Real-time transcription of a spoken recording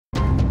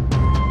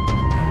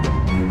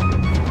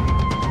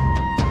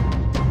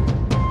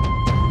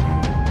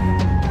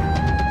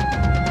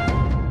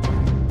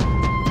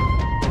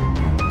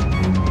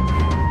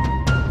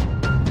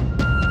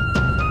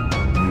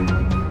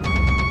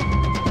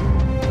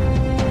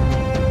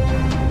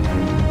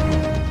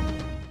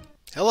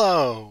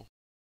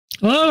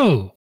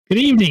Hello. Good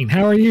evening.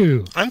 How are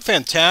you? I'm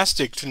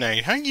fantastic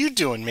tonight. How you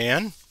doing,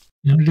 man?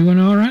 I'm doing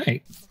all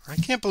right. I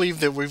can't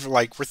believe that we're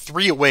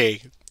 3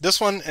 away. This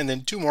one and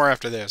then 2 more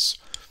after this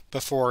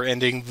before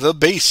ending the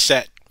base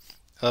set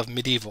of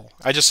Medieval.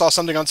 I just saw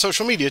something on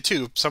social media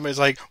too. Somebody's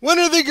like, "When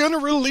are they going to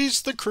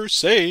release the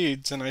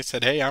Crusades?" And I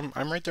said, "Hey, I'm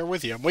right there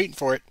with you. I'm waiting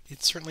for it."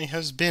 It certainly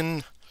has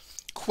been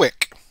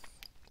quick.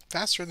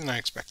 Faster than I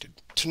expected.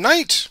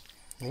 Tonight,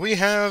 we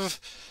have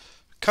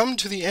come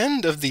to the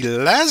end of the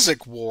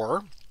Lazic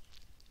War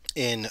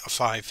in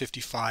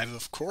 555,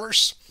 of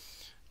course.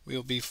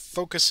 We'll be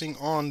focusing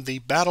on the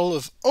Battle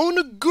of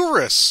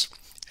Onoguris.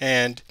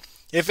 And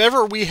if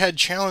ever we had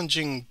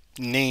challenging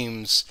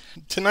names,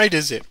 tonight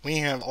is it. We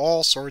have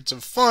all sorts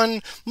of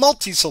fun,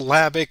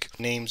 multisyllabic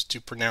names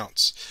to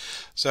pronounce.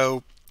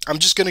 So I'm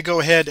just going to go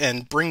ahead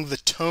and bring the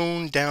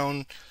tone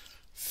down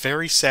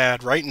very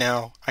sad right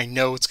now. I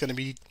know it's going to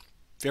be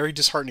very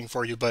disheartening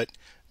for you, but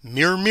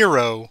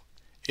Miro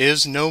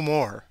is no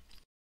more.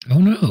 Oh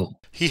no.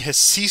 He has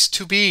ceased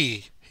to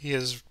be. He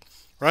has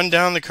run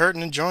down the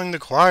curtain and joined the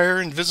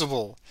choir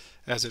invisible,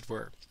 as it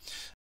were.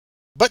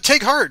 But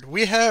take heart,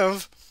 we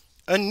have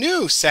a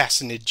new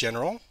Sassanid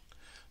general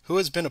who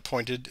has been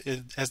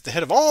appointed as the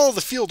head of all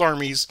the field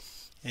armies,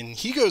 and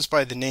he goes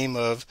by the name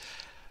of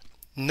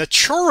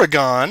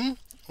Nachorigon,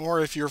 or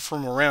if you're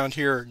from around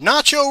here,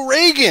 Nacho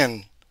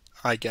Reagan,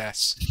 I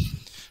guess.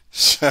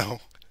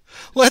 So,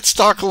 let's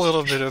talk a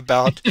little bit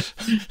about...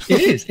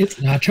 It is. It's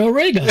Nacho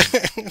Reagan.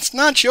 It's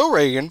Nacho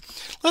Reagan.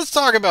 Let's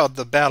talk about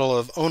the Battle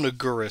of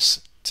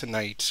Onoguris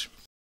tonight.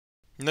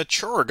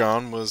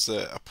 Nachorigon was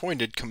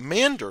appointed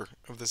commander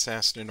of the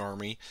Sassanid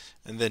army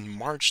and then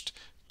marched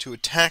to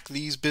attack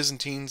these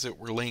Byzantines that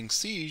were laying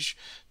siege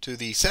to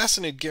the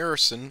Sassanid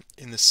garrison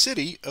in the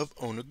city of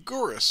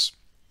Onoguris.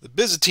 The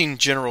Byzantine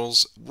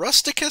generals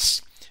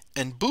Rusticus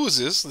and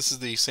Buzis, this is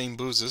the same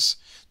Buzis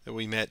that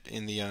we met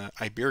in the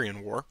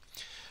Iberian War,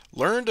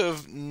 learned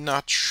of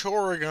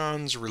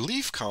Nachorigon's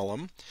relief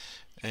column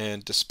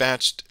and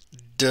dispatched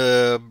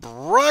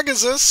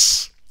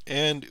Bragazus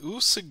and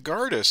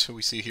Usigardus, who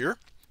we see here,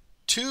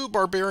 2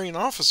 barbarian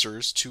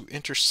officers to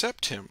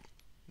intercept him.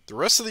 The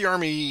rest of the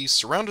army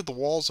surrounded the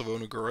walls of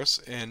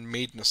Onoguris and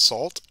made an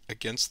assault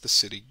against the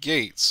city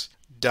gates.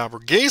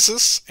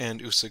 Dabragazus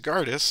and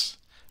Usigardus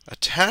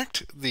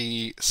attacked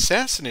the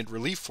Sassanid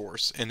relief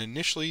force and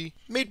initially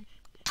made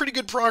pretty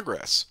good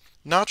progress.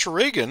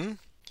 Nachorigon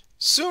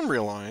soon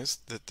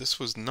realized that this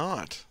was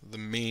not the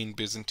main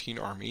Byzantine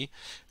army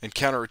and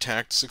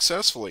counterattacked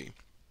successfully.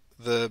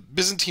 The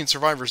Byzantine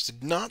survivors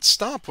did not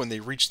stop when they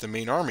reached the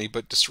main army,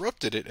 but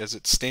disrupted it as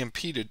it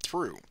stampeded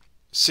through.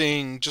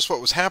 Seeing just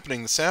what was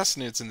happening, the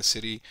Sassanids in the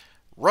city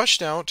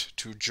rushed out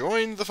to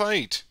join the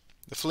fight.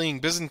 The fleeing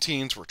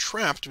Byzantines were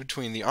trapped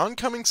between the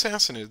oncoming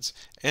Sassanids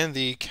and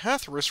the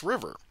Catharus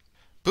River.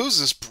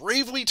 Buzis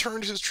bravely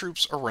turned his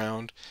troops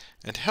around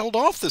and held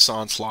off this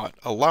onslaught,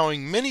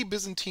 allowing many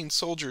Byzantine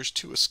soldiers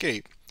to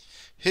escape.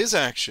 His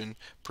action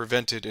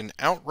prevented an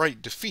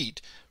outright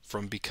defeat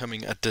from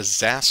becoming a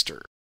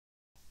disaster.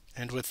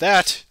 And with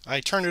that,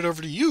 I turn it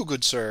over to you,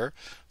 good sir,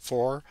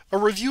 for a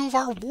review of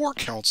our War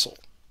Council.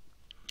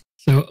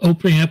 So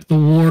opening up the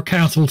War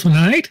Council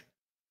tonight,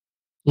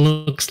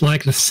 looks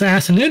like the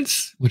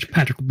Sassanids, which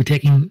Patrick will be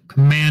taking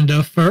command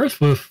of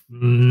first with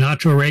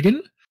Nacho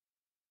Reagan,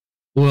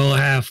 will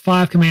have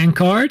 5 command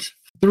cards,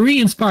 3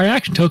 inspired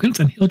action tokens,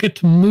 and he'll get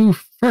to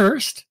move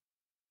first,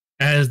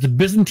 as the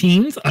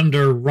Byzantines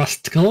under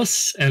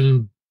Rusticus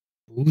and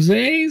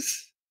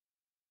Buzes.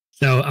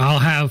 So I'll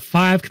have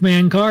 5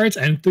 command cards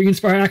and 3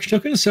 inspired action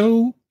tokens,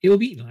 so it will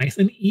be nice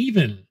and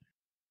even.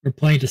 We're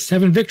playing to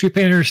 7 victory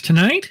banners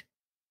tonight.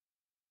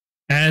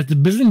 As the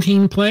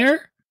Byzantine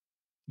player,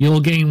 you'll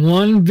gain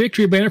 1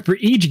 victory banner for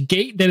each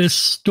gate that is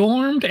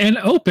stormed and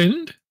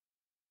opened.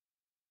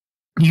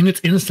 Units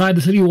inside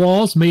the city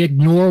walls may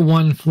ignore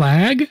 1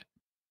 flag,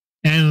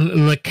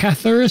 and the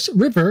Catharus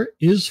River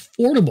is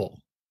fordable.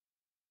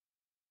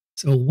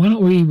 So why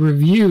don't we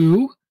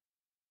review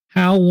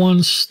how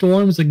one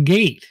storms a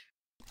gate?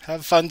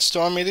 Have fun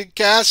storming the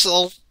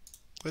castle.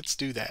 Let's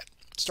do that.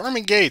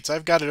 Storming gates.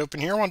 I've got it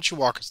open here. Why don't you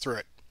walk us through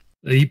it?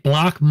 The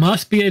block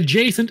must be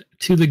adjacent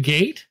to the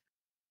gate.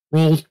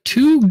 Roll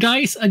 2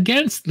 dice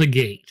against the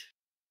gate.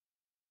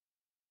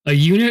 A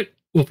unit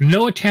with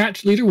no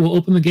attached leader will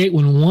open the gate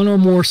when 1 or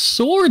more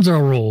swords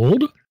are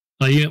rolled.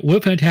 A unit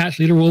with an attached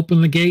leader will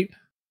open the gate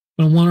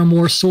when 1 or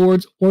more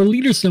swords or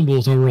leader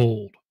symbols are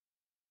rolled.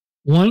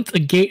 Once a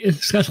gate is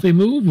successfully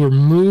moved,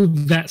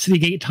 remove that city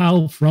gate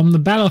tile from the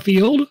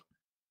battlefield.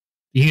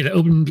 The unit that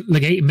opened the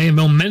gate may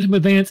momentum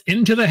advance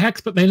into the hex,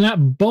 but may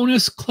not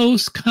bonus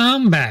close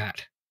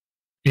combat.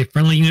 A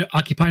friendly unit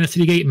occupying a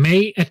city gate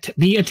may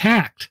be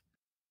attacked.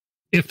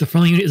 If the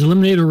friendly unit is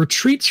eliminated or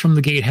retreats from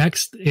the gate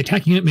hex, the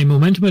attacking unit may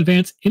momentum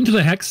advance into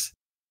the hex,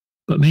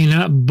 but may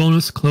not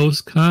bonus close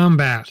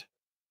combat.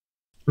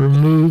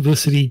 Remove the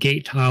city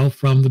gate tile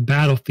from the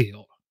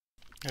battlefield.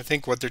 I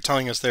think what they're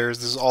telling us there is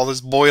there's all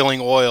this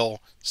boiling oil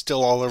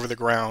still all over the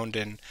ground,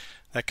 and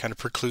that kind of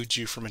precludes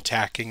you from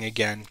attacking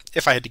again,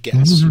 if I had to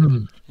guess.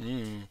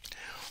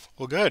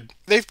 Well, good.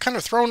 They've kind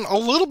of thrown a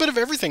little bit of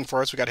everything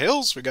for us. We got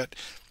hills, we got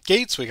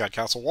gates, we got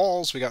castle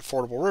walls, we got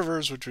fordable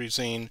rivers, which we've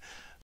seen,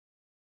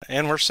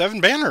 and we're 7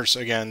 banners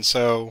again,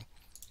 so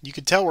you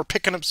can tell we're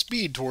picking up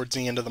speed towards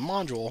the end of the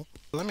module.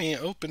 Let me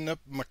open up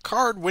my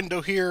card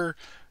window here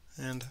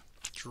and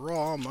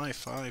draw my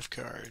 5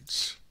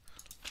 cards.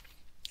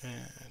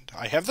 And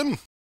I have them.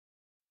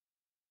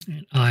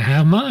 And I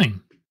have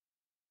mine.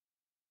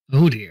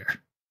 Oh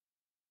dear.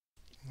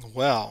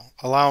 Well,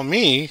 allow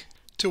me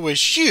to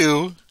wish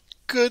you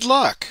good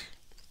luck.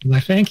 Why,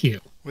 thank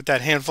you. With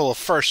that handful of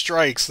first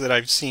strikes that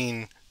I've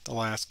seen the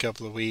last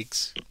couple of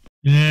weeks.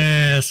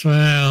 Yes,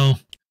 well,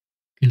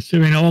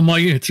 considering all my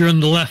units are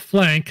on the left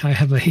flank, I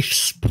have a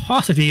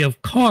paucity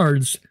of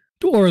cards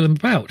to order them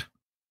about.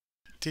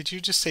 Did you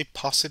just say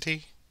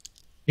paucity?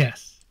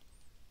 Yes.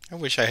 I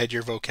wish I had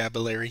your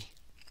vocabulary.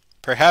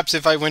 Perhaps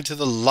if I went to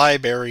the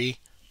library,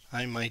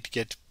 I might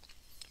get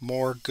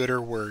more gooder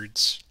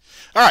words.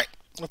 Alright,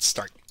 let's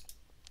start.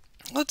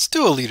 Let's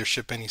do a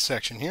leadership any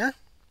section here.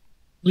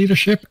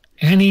 Leadership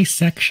any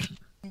section.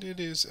 And it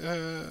is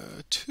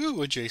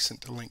 2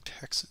 adjacent to linked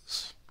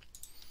hexes.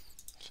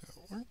 So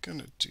we're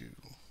gonna do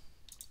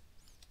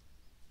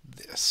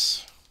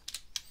this.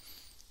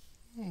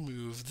 We'll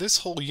move this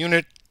whole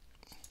unit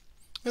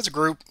as a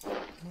group.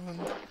 1,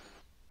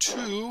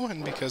 2,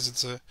 and because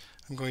it's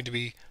I'm going to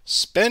be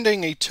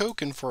spending a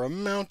token for a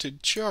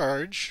mounted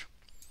charge.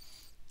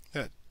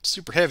 That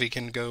super heavy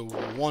can go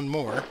 1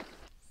 more.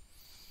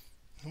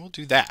 And we'll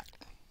do that.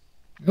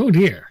 Oh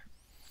dear.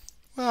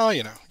 Well,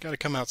 you know, gotta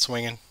come out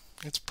swinging.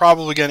 It's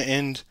probably gonna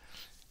end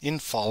in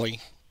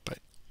folly, but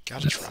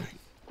gotta try.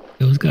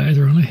 Those guys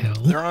are on a hill.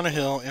 They're on a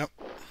hill, yep.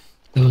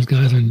 Those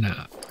guys are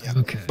not. Yep.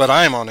 Okay. But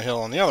I'm on a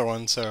hill on the other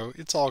one, so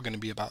it's all gonna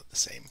be about the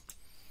same.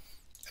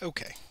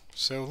 Okay,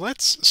 so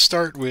let's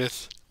start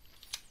with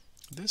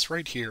this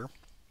right here.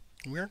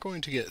 We're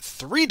going to get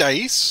 3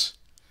 dice,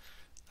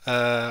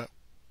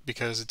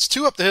 because it's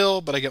 2 up the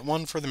hill, but I get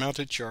 1 for the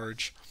mounted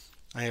charge.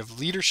 I have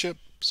leadership,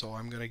 so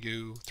I'm going to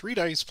do 3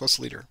 dice plus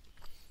leader.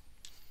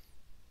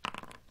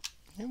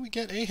 And we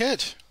get a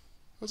hit.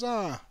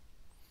 Huzzah!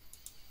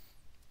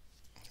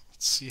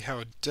 Let's see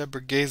how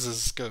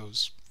Debergazes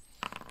goes.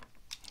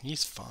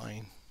 He's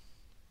fine.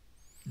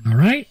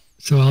 Alright,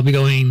 so I'll be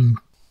going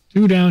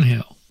 2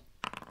 downhill.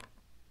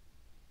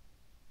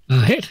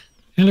 A hit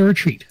and a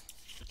retreat.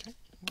 Okay,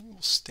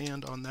 we'll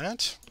stand on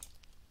that.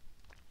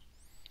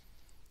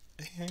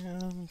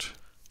 And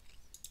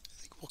I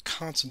think we'll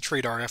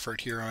concentrate our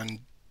effort here on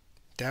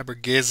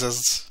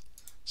Debergazes.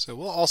 So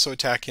we'll also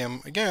attack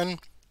him. Again,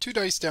 2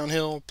 dice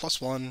downhill,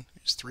 plus 1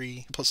 is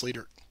 3, plus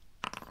leader.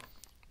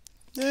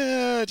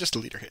 Just a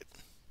leader hit.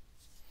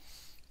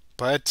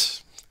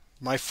 But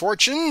my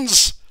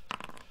fortunes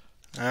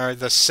are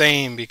the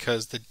same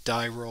because the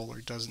die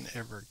roller doesn't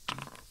ever do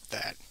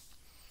that.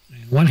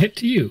 And 1 hit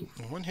to you.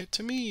 1 hit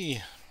to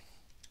me.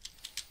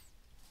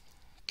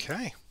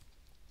 Okay.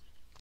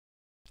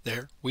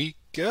 There we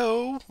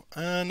go.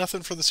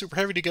 Nothing for the super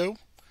heavy to go.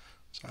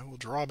 So I will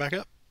draw back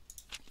up.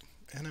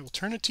 And I will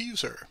turn it to you,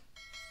 sir.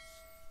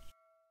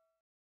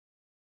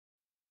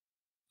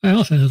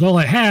 Well, since that's all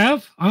I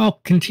have, I'll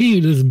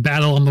continue this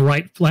battle on the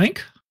right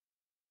flank.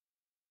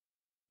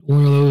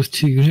 Order those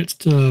 2 units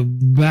to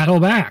battle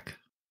back.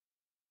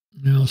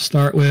 And I'll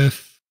start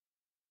with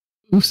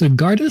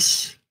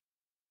Onoguris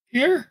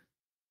here.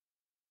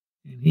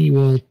 And he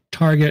will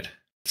target.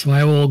 So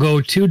I will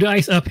go 2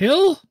 dice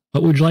uphill.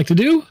 What would you like to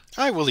do?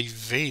 I will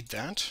evade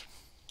that.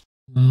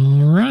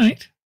 All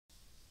right.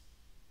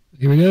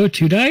 Here we go.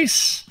 2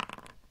 dice.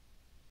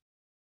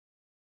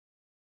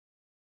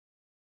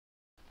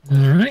 All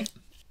right.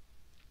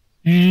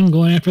 And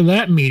going after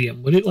that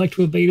medium. Would it like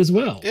to evade as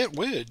well? It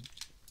would.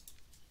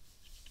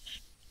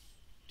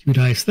 2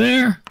 dice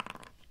there.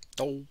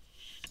 Oh,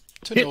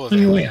 to Hit no on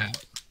your way avail.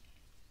 out.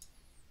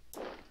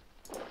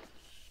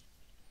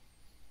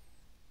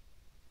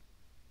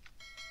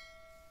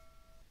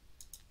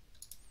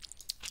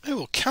 I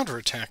will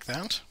counterattack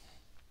that.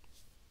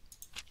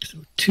 So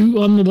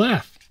 2 on the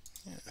left.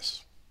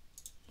 Yes.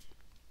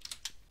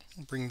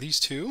 I'll bring these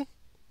 2.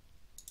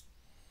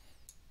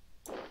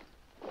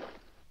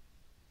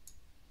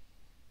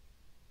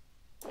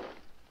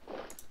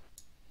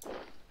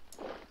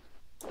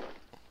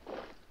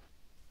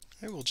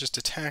 I will just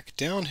attack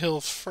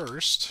downhill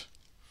first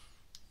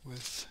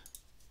with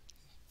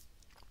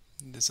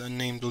this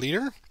unnamed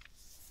leader.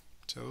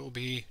 So it will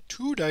be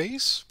 2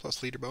 dice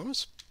plus leader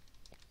bonus.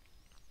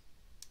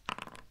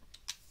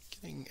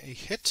 Getting a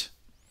hit.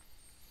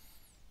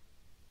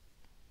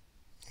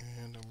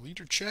 And a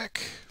leader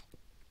check.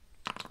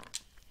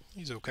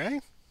 He's okay.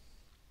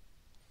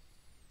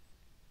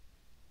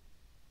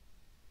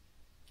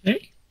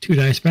 Okay. 2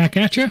 dice back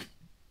at you.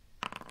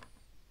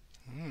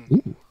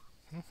 Ooh.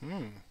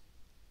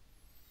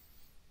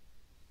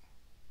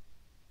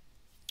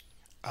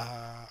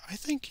 I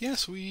think,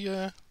 yes, we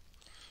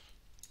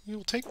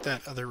will take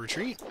that other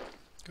retreat.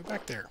 Go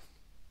back there.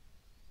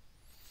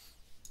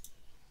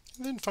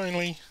 And then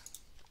finally,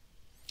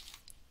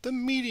 the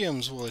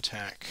mediums will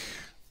attack.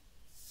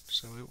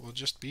 So it will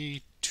just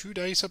be 2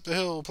 dice up the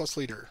hill plus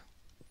leader.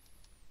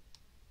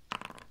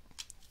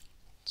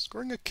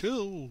 Scoring a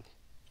kill.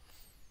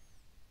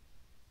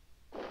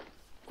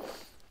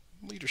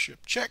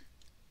 Leadership check.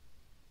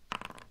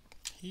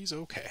 He's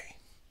okay.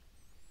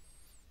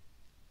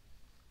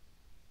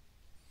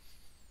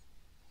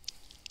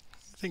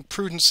 I think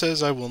prudence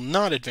says I will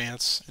not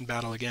advance in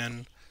battle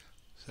again,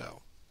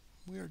 so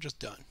we are just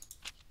done.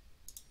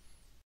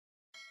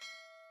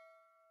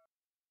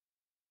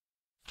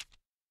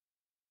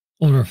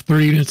 Order of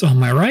 3 units on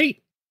my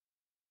right.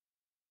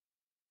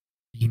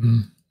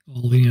 Even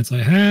all the units I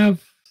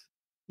have,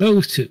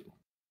 those 2.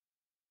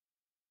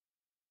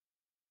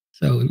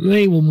 So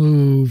they will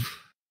move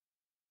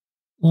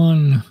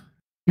 1,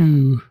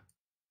 2,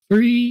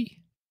 3.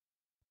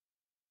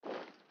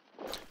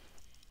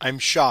 I'm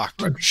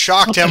shocked.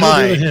 Shocked am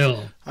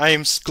I. I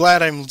am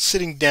glad I'm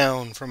sitting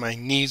down, for my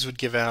knees would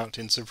give out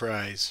in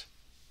surprise.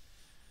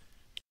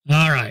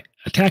 All right.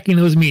 Attacking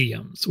those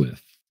mediums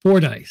with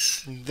 4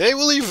 dice. They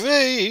will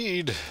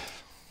evade.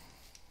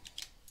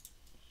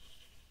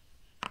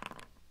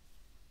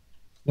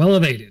 Well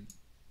evaded.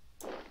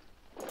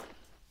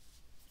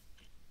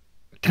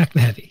 Attack the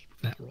heavy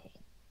with that roll.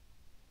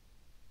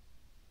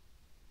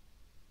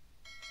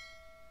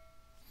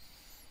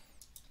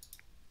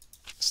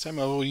 This time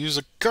I will use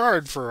a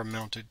card for a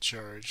mounted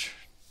charge.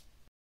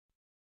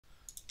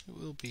 It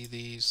will be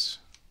these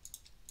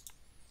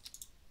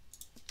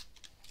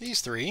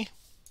 3.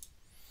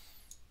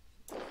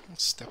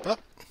 Let's step up.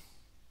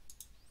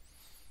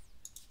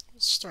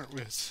 Let's start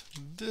with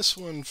this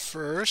one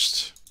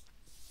first.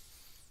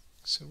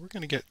 So we're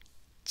going to get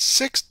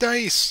 6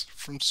 dice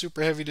from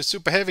super heavy to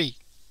super heavy.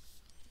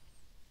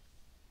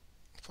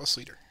 Plus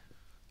leader.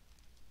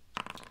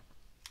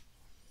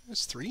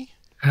 That's 3.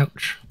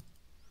 Ouch.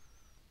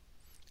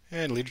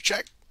 And leader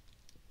check.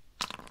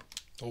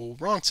 Oh,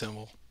 wrong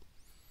symbol.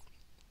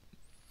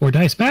 4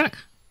 dice back.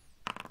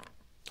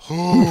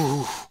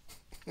 Oh.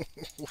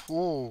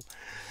 2,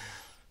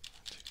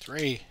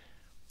 3.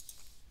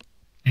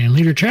 And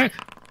leader check.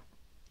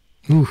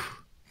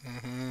 Oof.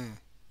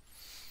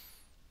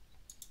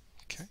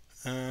 Okay.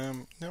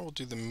 Now we'll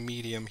do the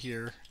medium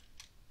here.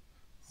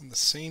 On the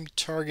same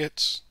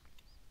target,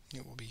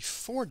 it will be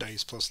 4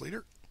 dice plus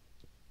leader.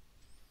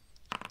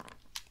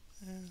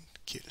 And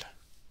kill.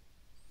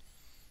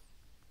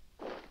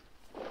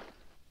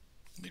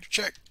 Leader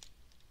check.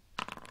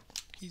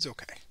 He's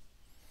okay.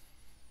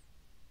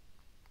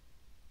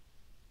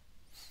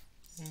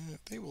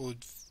 They will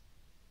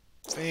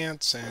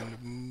advance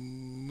and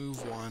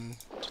move 1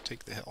 to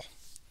take the hill.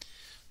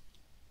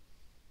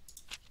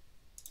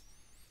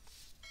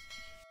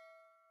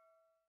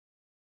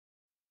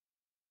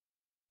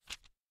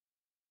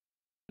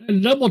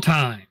 Double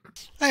time.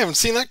 I haven't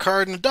seen that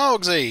card in a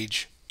dog's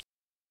age.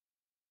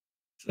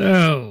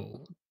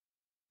 So,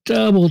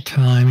 double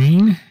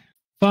timing.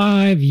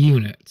 5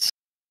 units.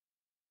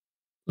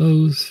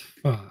 Those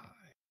 5.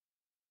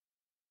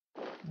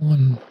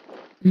 1,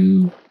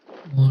 2,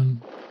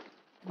 1,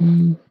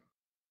 2.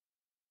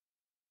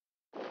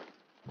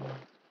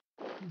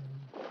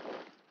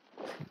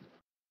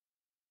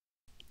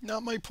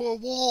 Not my poor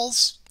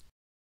walls.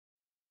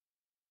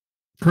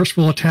 First,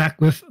 we'll attack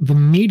with the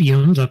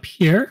mediums up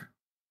here.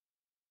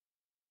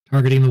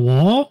 Targeting the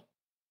wall.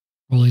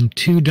 Rolling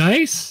 2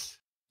 dice.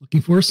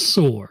 Looking for a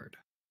sword.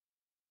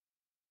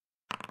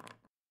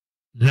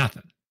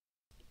 Nothing.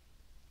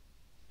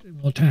 Then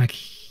we'll attack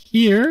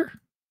here.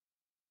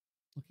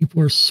 Looking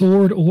for a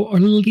sword or a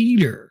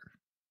leader.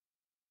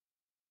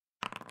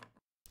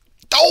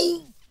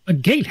 Oh! A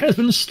gate has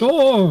been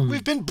stormed.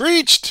 We've been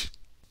breached.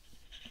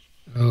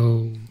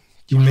 Oh.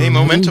 You may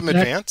momentum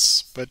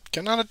advance, but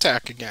cannot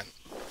attack again.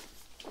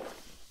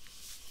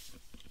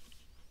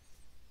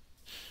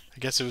 I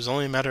guess it was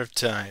only a matter of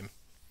time.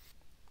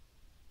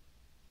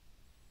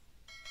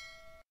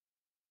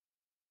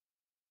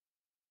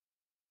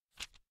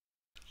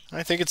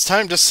 I think it's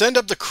time to send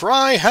up the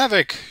Cry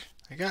Havoc.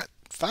 I got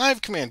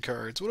 5 command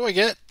cards. What do I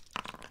get?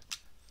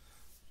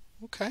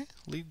 Okay,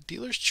 lead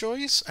dealer's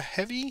choice, a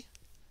heavy.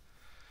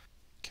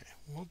 Okay,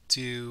 we'll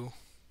do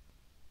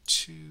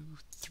 2,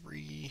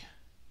 3.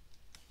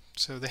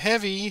 So the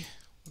heavy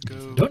will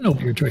go. Don't know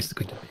what your choice is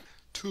going to be.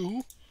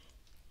 2.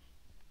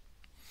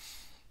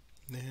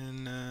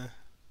 Then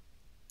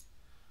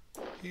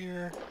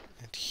here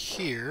and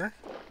here.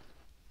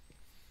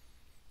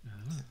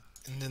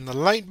 And then the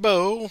light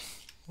bow,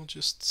 we'll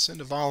just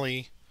send a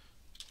volley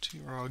to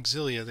our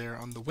auxilia there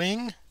on the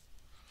wing.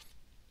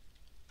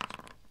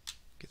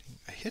 Getting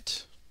a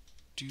hit.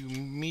 Do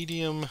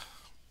medium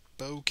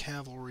bow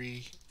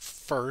cavalry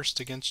first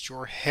against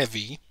your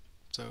heavy.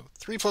 So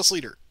 3 plus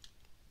leader.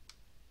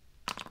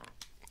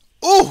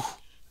 Ooh!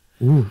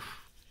 Ooh.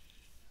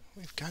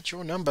 We've got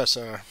your number,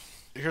 sir.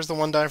 Here's the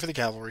 1 die for the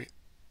cavalry.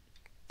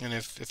 And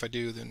if I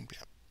do, then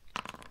yeah.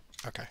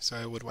 Okay, so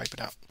I would wipe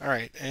it out.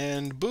 Alright,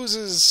 and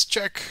Boozes,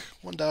 check.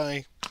 1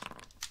 die.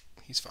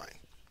 He's fine.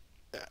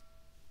 Yeah.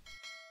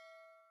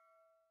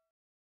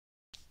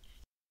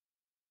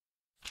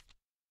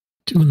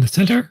 2 in the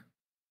center.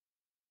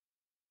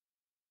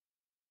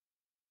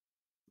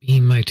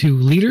 my two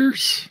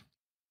leaders.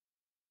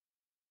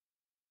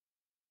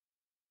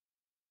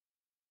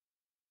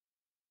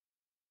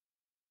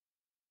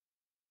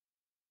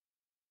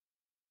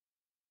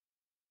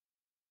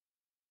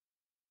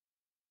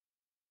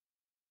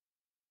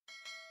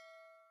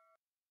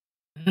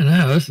 I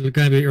know, this is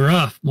going to be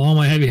rough. All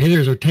my heavy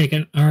hitters are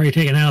already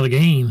taken out of the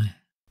game.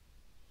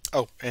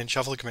 Oh, and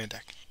shuffle the command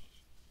deck.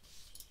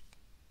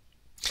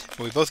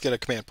 We both get a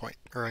command point,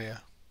 or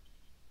a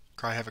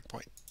Cry Havoc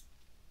point.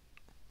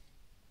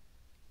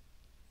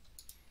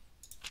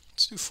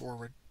 Let's do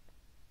forward.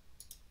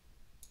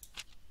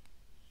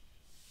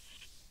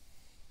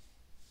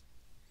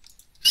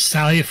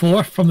 Sally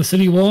forth from the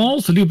city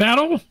walls to do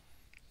battle?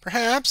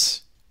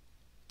 Perhaps.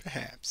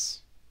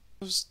 Perhaps.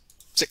 It was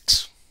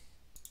 6.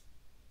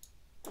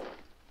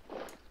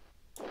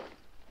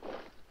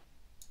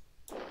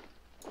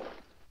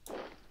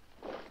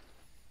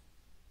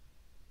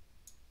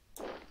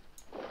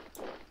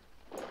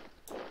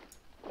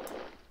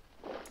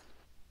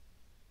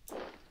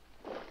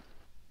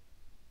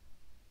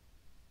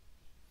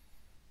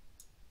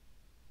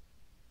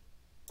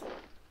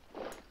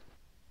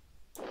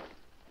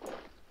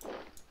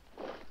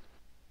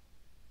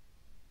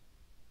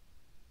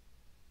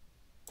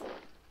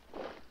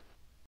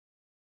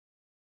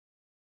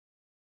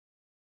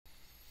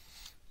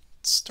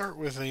 Start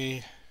with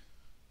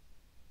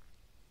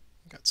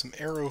got some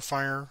arrow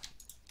fire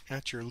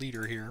at your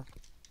leader here.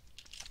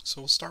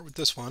 So we'll start with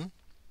this one.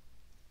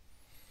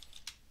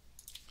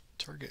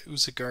 Target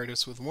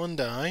Onoguris with 1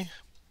 die.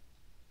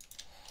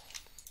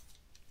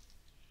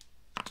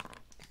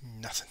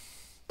 Nothing.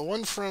 The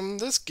one from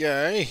this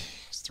guy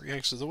is 3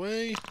 hexes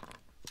away.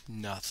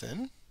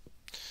 Nothing.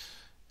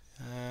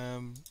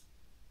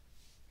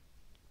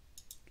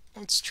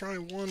 Let's try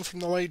one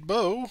from the light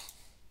bow.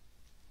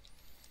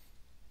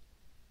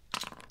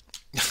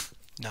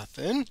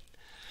 Nothing.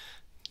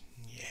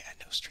 Yeah,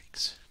 no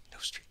streaks. No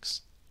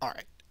streaks.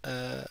 Alright.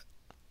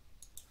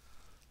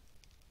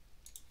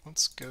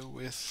 Let's go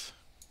with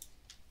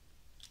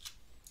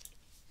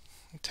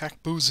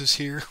attack boozes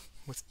here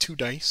with 2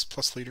 dice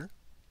plus leader.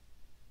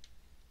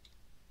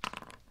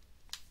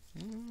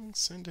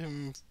 Send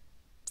him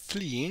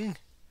fleeing.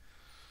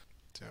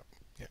 So,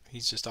 yeah,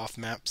 he's just off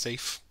map,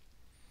 safe.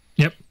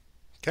 Yep.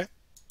 Okay.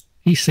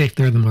 He's safe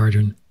there in the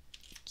margin.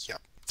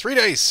 Yep. 3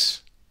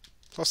 dice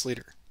plus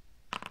leader.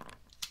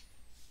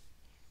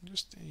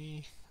 Just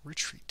a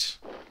retreat.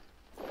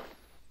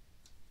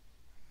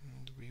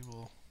 And we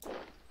will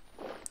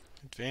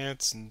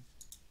advance and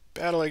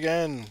battle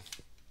again.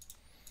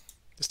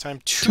 This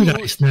time 2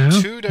 dice now.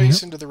 2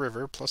 dice into the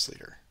river plus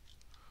leader.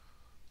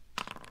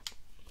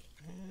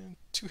 And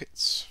 2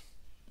 hits.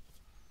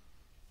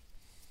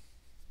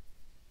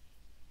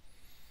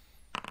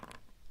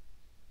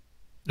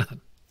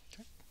 Nothing.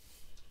 Okay.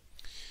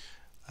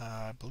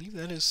 I believe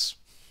that is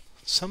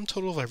sum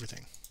total of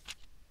everything.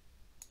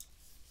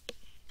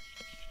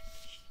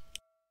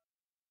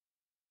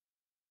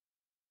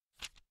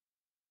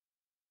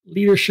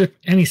 Leadership,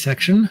 any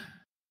section.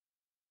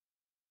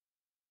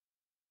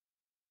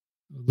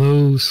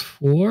 Those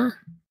 4.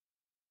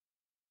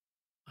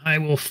 I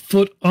will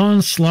foot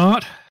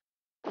onslaught.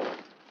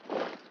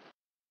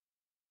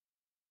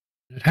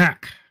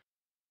 Attack.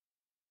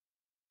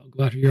 I'll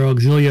go after your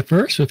Auxilia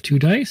first with 2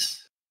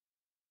 dice.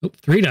 Oh,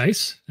 3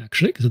 dice,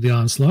 actually, because of the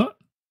onslaught.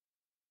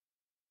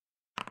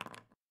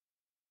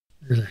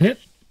 There's a hit.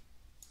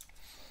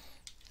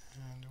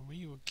 And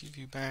we will give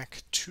you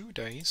back 2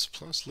 dice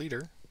plus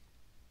leader.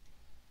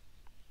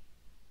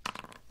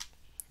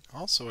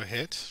 Also a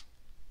hit.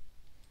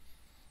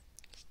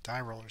 This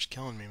die roller's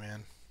killing me,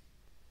 man.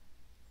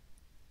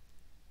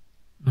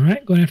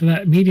 Alright, going after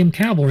that medium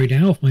cavalry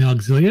now with my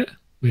Auxilia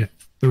with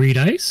 3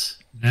 dice.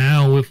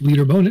 Now with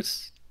leader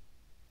bonus.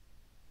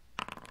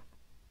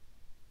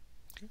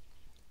 Okay.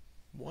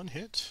 1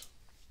 hit.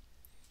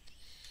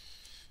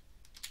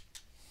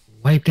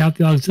 Wiped out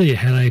the Auxilia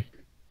had I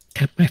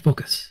kept my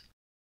focus.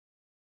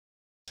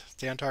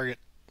 Stay on target.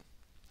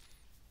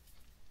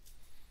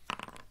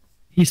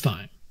 He's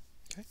fine.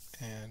 Okay,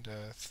 and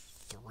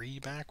 3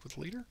 back with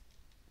leader.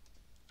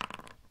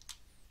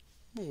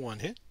 1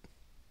 hit.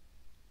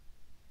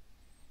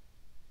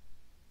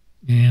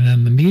 And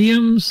then the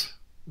mediums,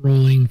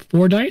 rolling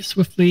 4 dice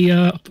with the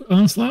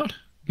onslaught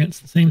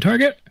against the same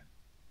target.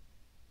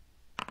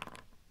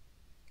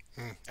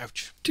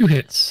 Ouch. 2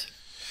 hits.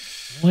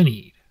 All I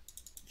need.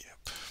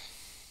 Yep.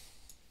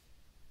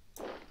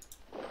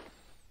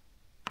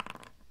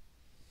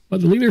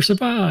 But the leader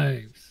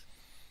survives.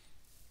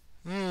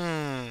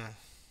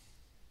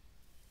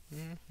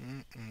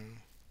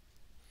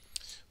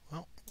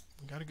 Well,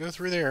 we gotta go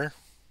through there.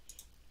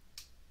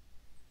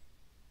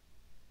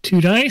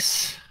 2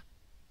 dice.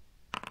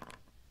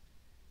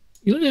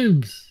 He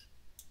lives.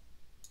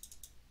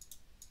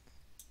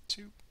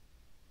 2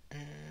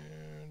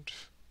 and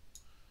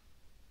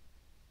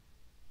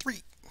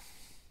 3.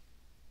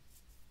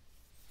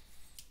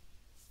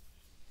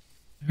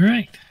 All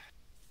right.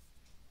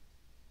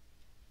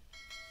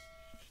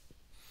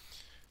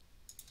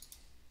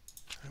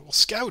 I will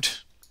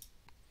scout.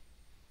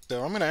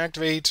 So I'm going to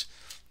activate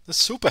the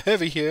super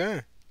heavy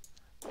here.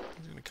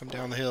 He's going to come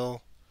down the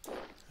hill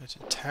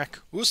to attack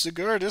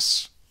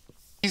Onoguris.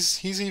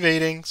 He's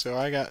evading, so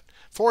I got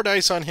 4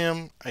 dice on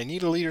him. I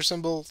need a leader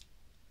symbol.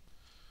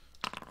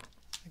 I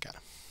got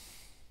him.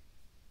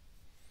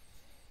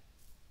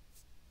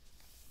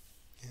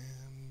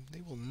 And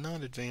they will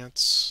not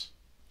advance.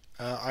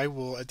 I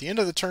will, at the end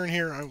of the turn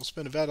here, I will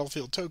spend a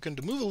battlefield token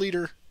to move a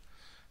leader.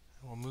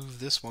 I will move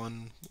this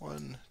one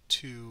 1,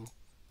 2,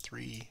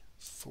 3,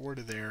 4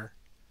 to there.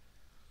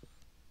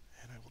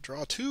 And I will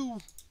draw 2.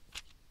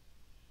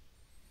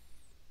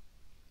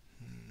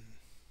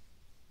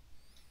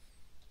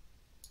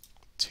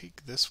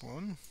 Take this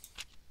one.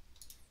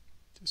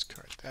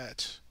 Discard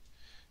that.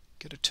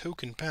 Get a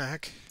token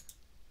back.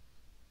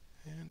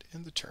 And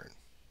end the turn.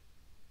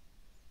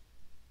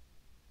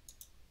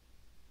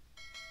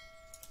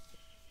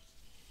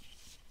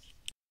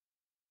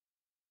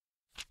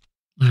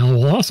 I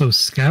will also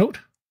scout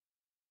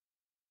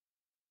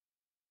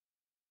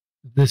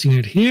this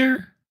unit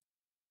here.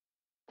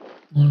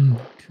 1,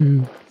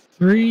 2,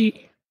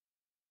 3.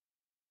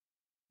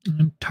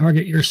 And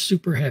target your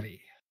super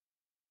heavy.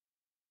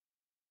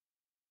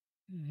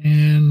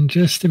 And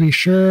just to be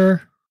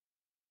sure,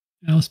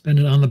 I'll spend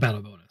it on the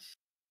battle bonus.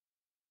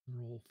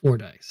 Roll 4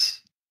 dice.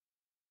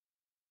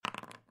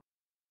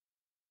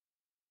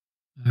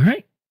 All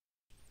right.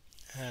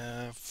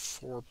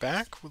 4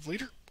 back with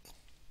leader.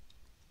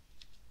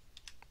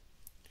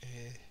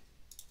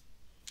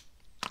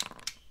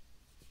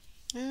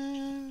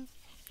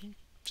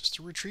 Just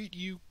a retreat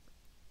you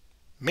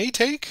may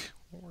take,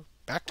 or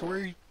back to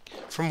where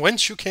from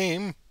whence you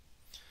came.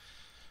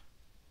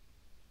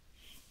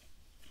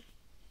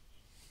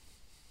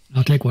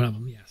 I'll take one of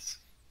them, yes.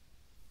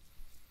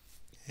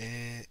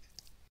 I'm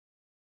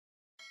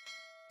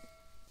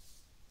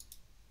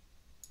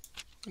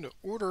going to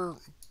order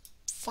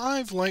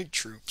 5 light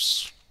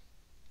troops.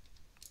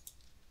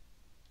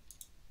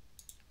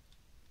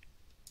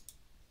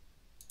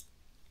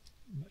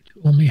 But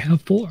you only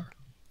have 4.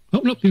 Oh,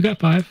 nope, you got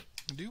 5.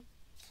 I do.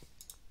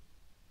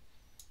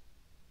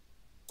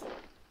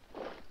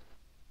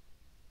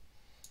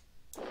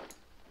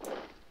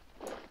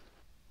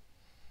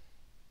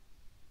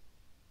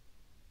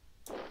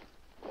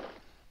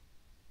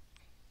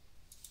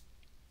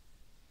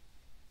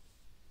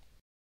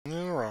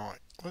 Alright,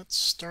 let's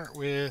start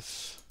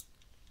with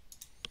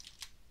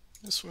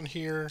this one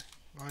here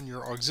on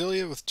your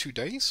Auxilia with 2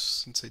 dice,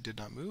 since they did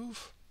not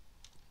move.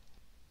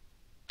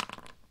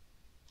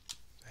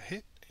 A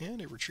hit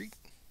and a retreat.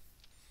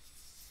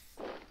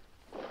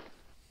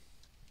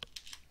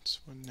 This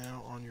one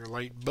now on your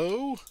light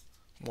bow.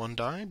 1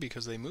 die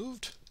because they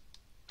moved.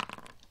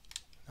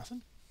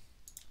 Nothing.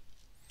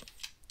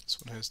 This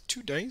one has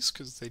 2 dice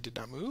because they did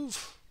not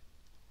move.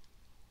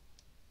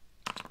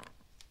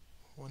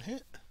 1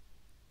 hit.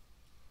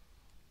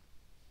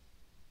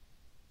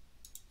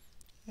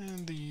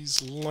 And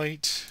these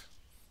light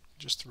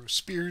just throw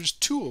spears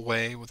 2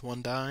 away with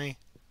 1 die.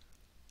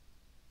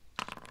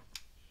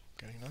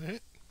 Getting another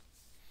hit.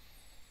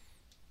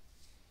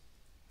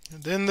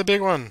 And then the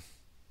big one.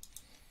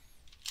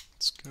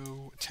 Let's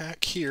go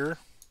attack here.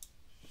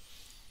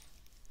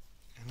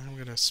 And I'm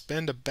going to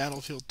spend a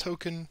battlefield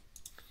token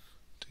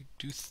to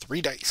do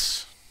 3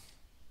 dice.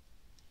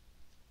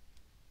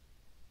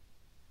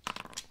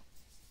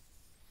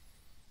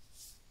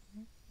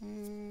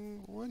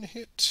 One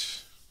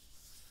hit.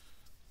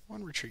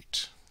 1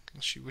 retreat.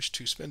 Unless you wish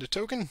to spend a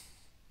token.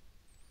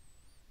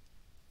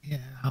 Yeah,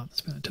 I'll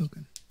spend a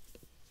token.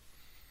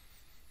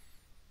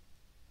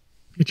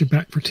 Get you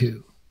back for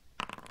 2.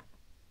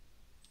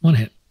 1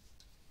 hit.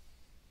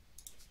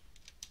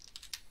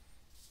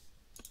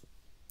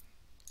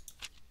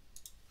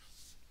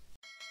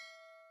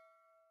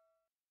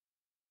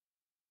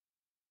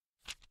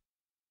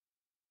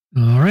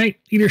 All right,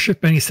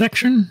 leadership any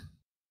section.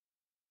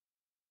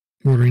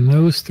 Ordering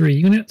those 3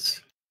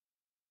 units.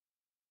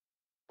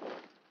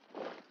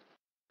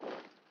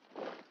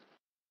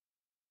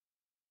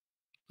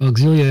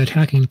 Auxilia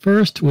attacking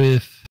first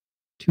with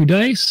 2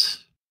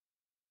 dice.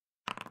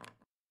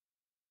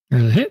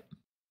 There's a hit.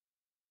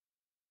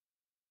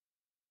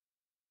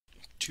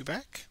 2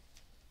 back.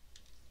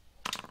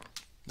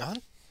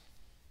 None.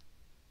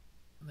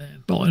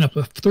 Then following up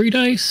with 3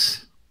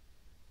 dice.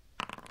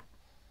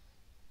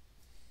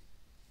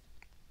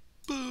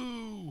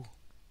 Boo!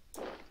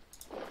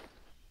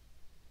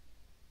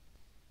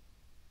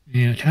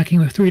 And attacking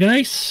with 3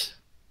 dice.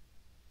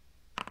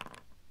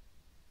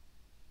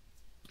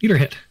 Leader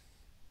hit.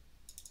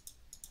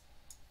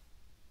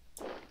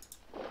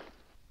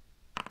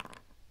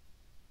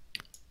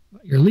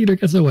 But your leader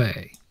gets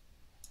away.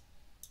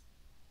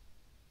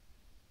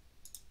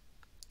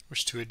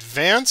 Wish to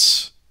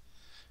advance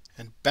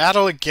and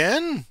battle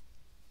again?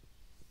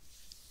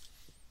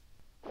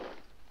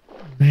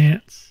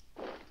 Advance.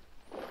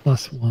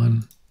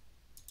 +1.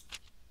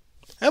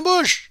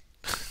 Ambush!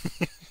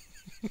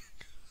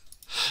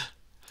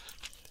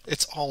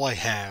 It's all I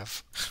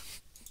have.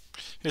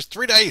 Here's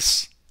 3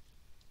 dice.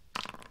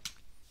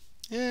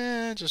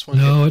 Yeah, just 1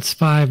 hit. No, it's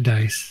 5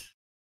 dice.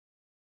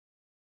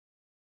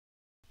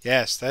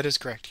 Yes, that is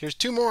correct. Here's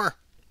 2 more.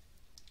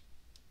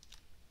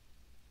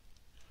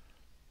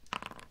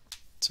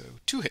 So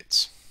 2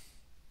 hits.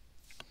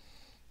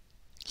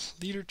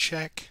 Leader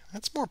check.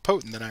 That's more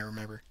potent than I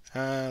remember.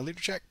 Leader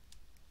check.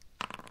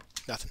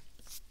 Nothing.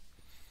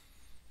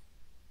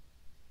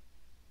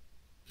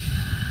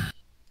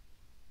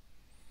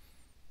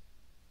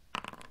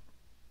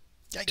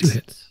 Yikes. 2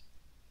 hits.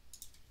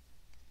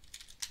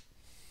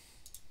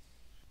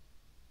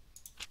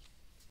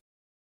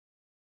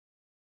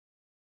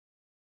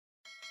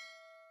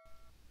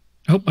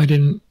 Oh, I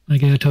didn't. I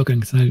get a token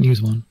because I didn't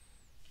use one.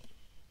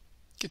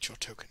 Get your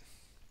token.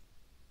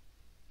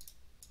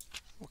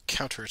 We'll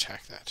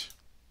counterattack that.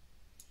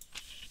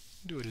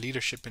 Do a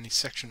leadership any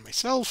section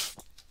myself.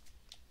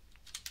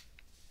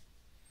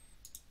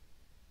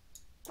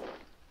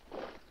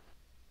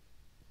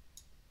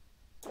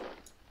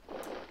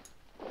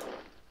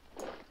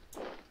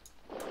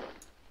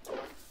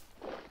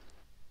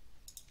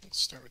 Let's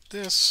start with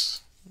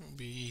this. It'll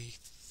be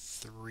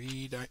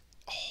 3 die.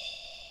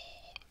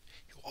 Oh,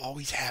 you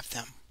always have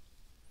them.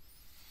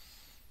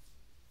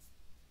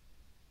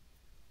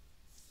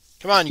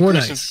 Come on, you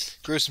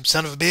gruesome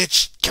son of a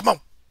bitch. Come on.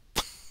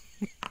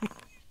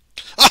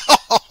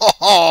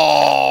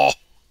 Oh!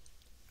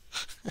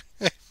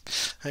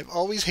 I've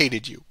always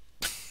hated you.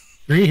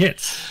 3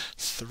 hits.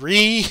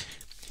 3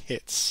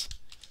 hits.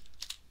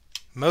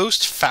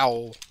 Most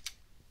foul.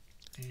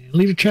 And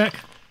leader check.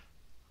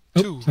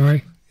 Oh, 2.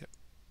 Sorry. Yep.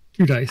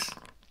 2 dice.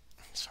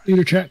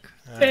 Leader check.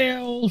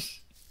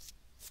 Fails.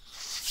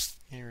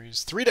 Here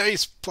is 3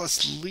 dice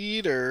plus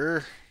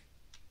leader.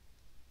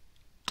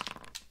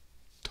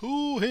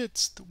 2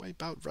 hits to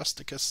wipe out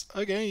Rusticus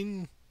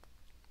again.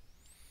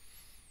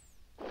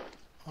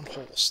 On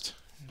Holst.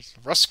 Here's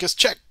Rusticus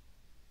check.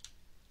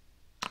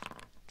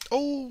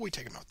 Oh, we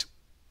take him out too.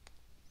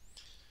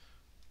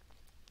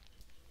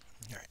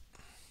 Alright.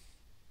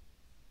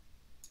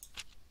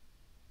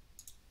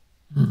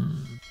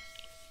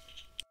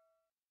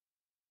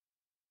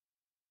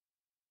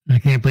 I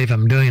can't believe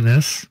I'm doing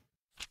this.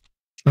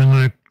 So I'm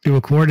going to do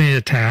a coordinated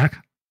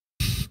attack.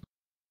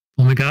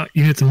 Only got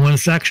units in one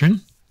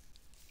section.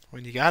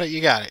 When you got it,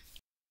 you got it.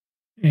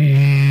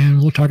 And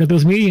we'll target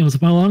those mediums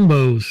with my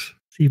longbows.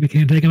 See if we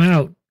can't take them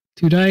out.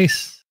 2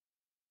 dice.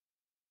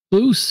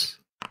 Loose.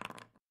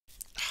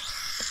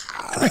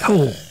 Strike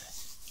hole.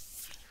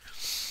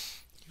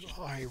 You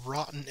are a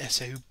rotten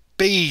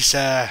SOB,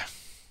 sir.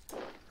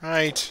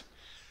 Right.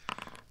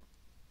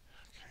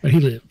 But he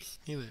lives.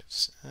 He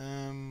lives.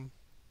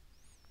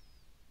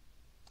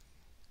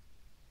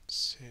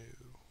 So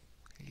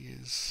he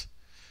is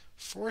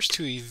forced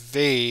to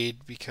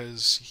evade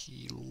because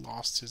he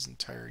lost his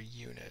entire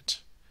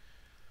unit.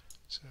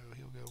 So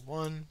he'll go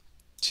 1,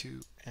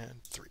 2,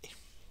 and 3.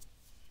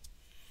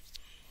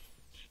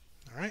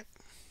 All right.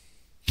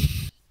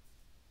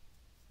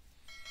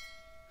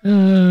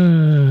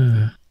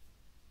 All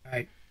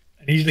right.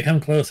 I need you to come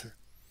closer.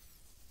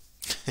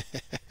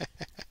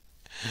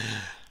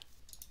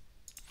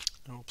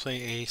 We'll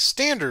play a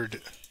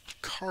standard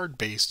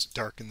card-based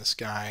Dark in the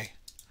Sky.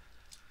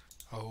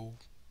 Oh,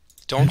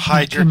 don't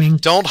hide your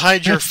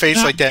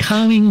face like that.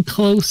 Coming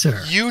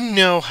closer. You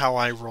know how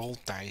I roll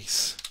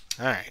dice.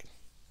 All right.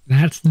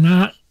 That's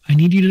not. I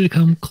need you to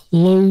come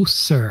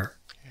closer.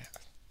 Yeah.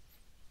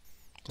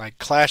 Like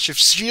Clash of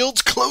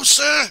Shields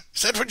closer?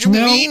 Is that what you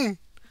mean?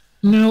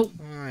 No.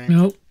 Right.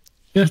 No.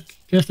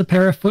 Just a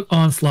pair of foot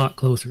onslaught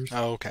closers.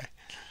 Oh, okay.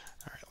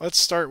 All right. Let's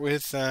start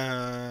with.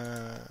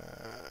 Let's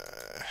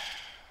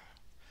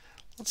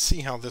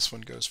see how this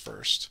one goes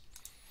first.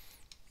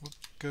 We'll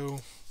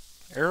go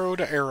arrow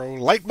to arrow,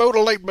 light bow to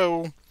light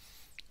bow.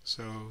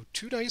 So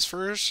 2 dice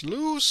first,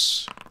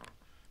 loose.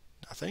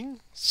 Nothing.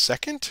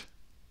 Second.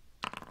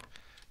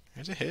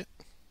 There's a hit.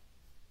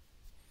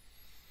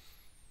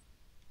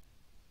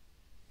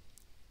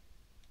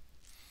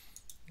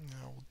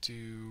 Now we'll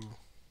do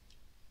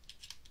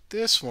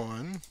this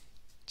one.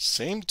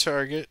 Same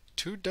target.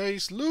 2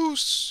 dice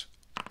loose.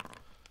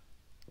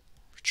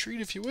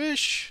 Retreat if you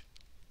wish.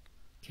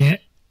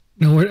 Can't.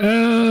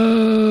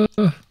 Nowhere.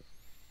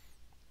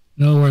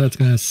 Nowhere that's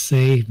going to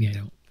save me, I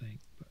don't think.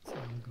 But so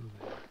I'll go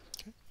there.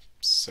 Okay.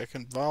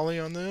 Second volley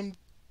on them.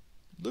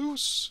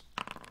 Loose.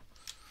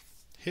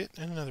 Hit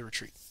and another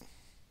retreat.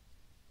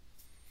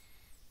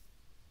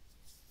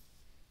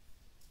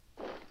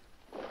 Okay.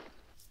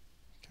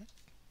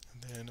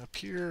 And then up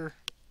here,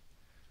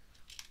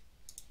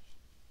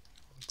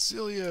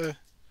 Auxilia.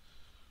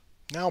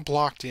 Now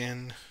blocked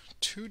in.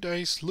 2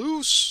 dice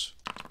loose.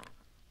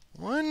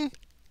 1.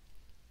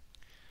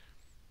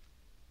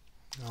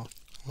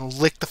 We'll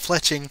lick the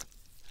fletching.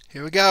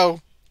 Here we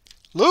go.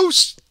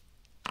 Loose.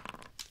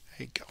 There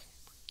you go.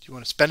 Do you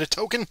want to spend a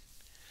token?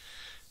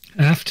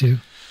 I have to.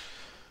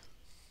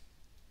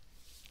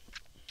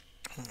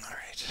 All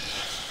right.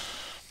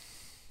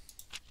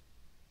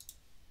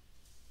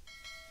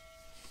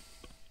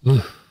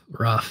 Ooh,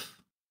 rough.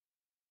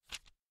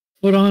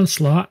 Foot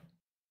onslaught.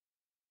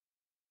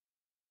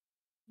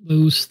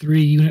 Lose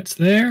 3 units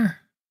there.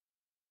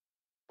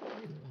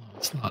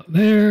 Onslaught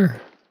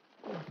there.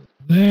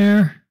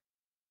 There.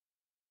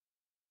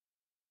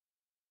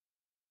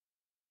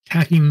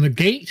 attacking the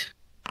gate.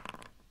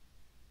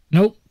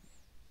 Nope.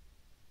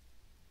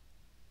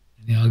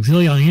 And the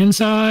auxiliary on the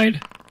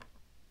inside.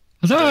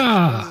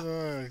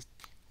 Huzzah!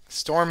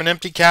 Storm an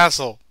empty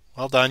castle.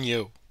 Well done,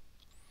 you.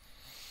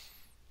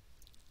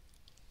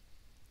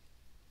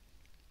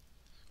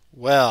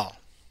 Well,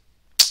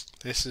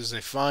 this is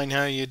a fine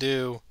how you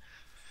do.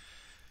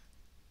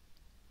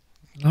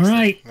 All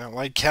right. That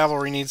light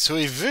cavalry needs to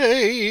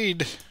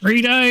evade.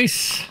 3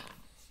 dice.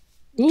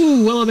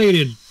 Ooh,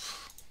 elevated.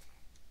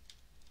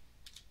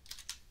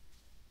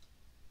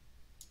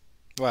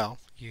 Well,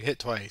 you hit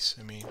twice.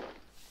 I mean,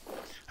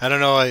 I don't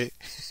know. It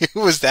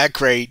was that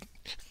great.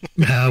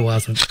 No, it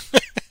wasn't.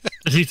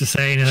 Just used to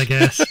saying it, I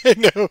guess. I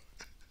know.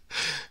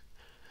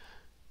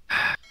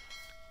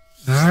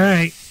 All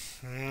right.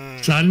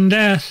 Sudden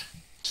death.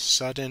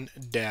 Sudden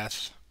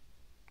death.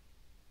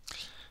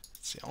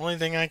 It's the only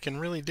thing I can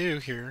really do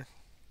here.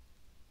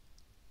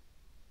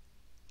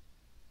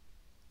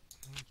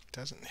 It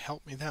doesn't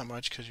help me that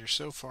much because you're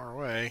so far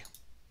away.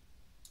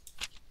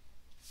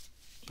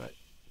 But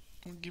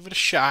we'll give it a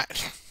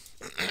shot.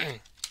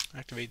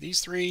 Activate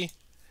these 3.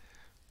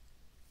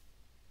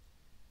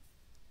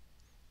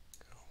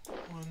 Go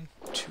 1,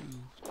 2,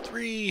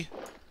 3.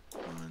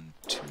 1,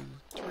 2,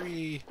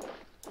 3.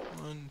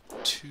 1,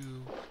 2,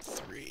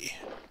 3.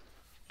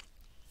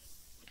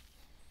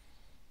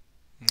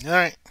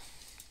 Alright.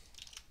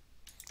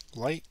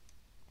 Light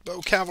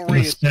bow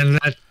cavalry. Spend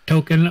that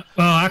token.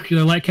 Well, actually,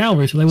 they're light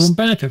cavalry, so they won't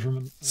benefit from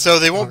it. So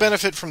they won't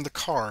benefit from the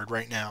card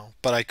right now,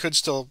 but I could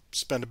still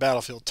spend a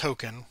battlefield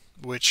token,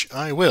 which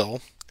I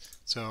will.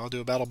 So I'll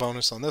do a battle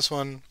bonus on this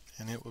one,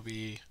 and it will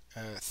be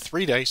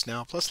 3 dice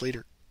now, plus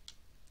leader.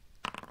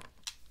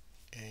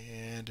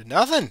 And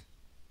nothing.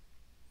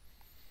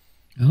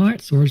 All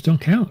right, swords don't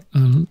count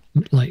on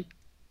light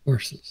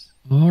horses.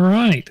 All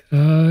right,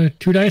 2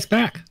 dice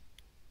back.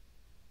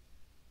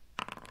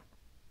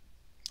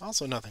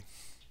 Also nothing.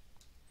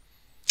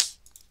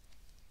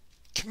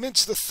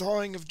 Commence the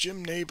thawing of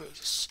Jim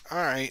Neighbors.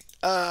 Alright,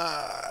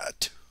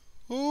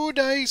 2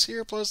 dice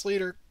here plus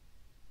leader.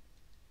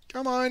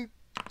 Come on.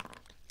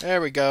 There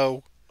we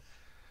go.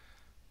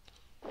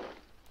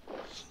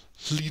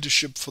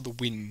 Leadership for the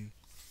win.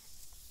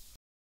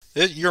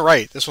 You're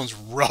right, this one's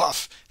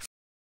rough.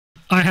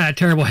 I had a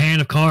terrible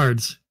hand of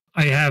cards.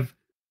 I have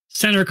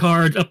center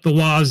cards up the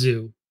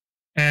wazoo,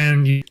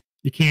 and you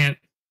can't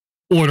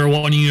order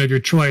one unit of your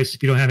choice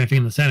if you don't have anything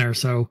in the center.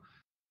 So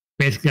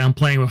basically, I'm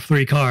playing with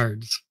 3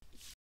 cards,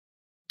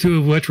 2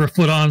 of which were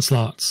foot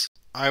onslaughts.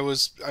 I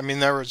mean,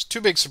 there was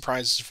 2 big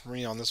surprises for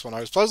me on this one. I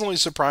was pleasantly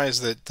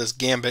surprised that this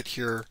gambit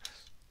here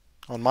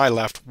on my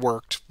left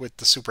worked with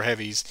the super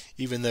heavies,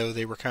 even though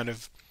they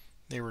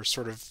were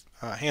sort of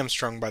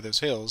hamstrung by those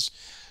hills.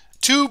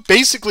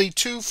 Basically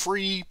two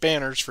free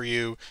banners for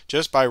you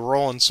just by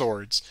rolling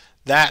swords.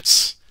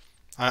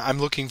 I'm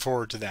looking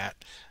forward to that.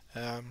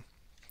 I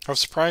was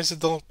surprised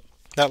that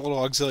that little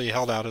auxiliary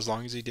held out as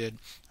long as he did.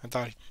 I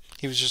thought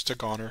he was just a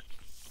goner.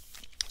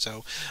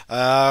 So,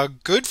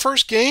 good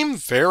first game,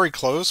 very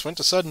close. Went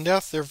to sudden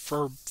death there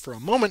for a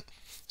moment.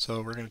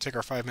 So we're going to take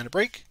our 5-minute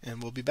break,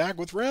 and we'll be back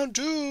with round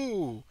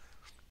 2.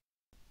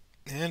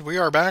 And we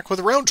are back with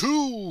round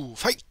 2.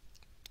 Fight!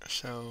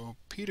 So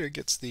Peter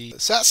gets the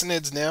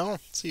Assassinids now.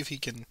 Let's see if he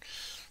can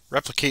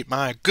replicate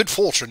my good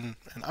fortune,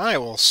 and I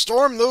will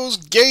storm those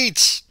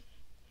gates.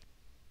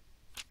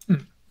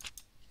 Okay.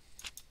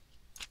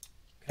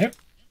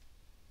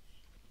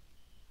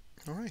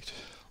 All right.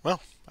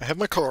 Well, I have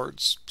my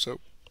cards, so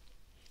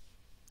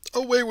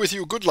away with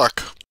you. Good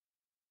luck.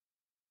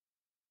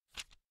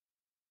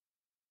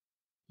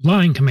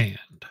 Line command.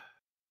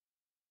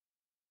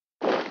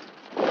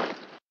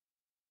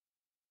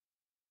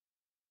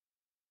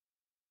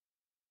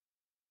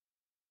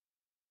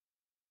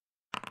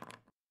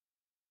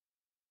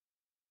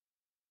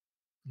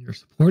 You're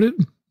supported.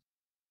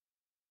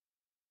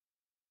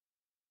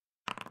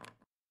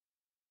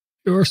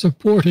 You're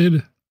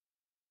supported.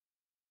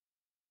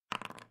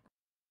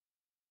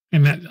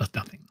 And that does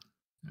nothing.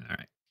 All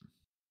right.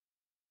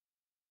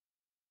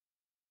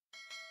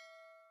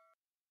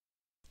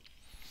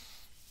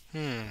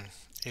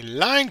 A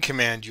line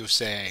command, you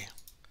say?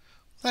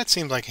 That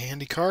seems like a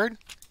handy card.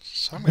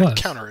 So I'm going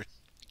to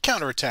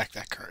counterattack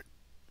that card.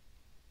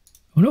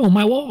 Oh no,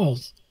 my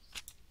walls.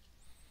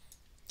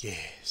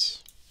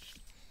 Yes.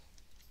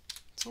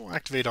 So we'll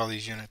activate all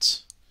these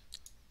units.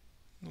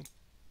 We'll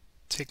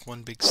take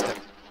one big step.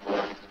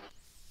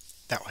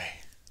 That way.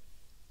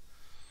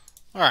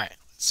 Alright,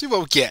 let's see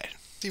what we get.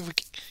 See if we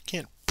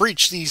can't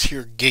breach these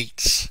here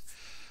gates.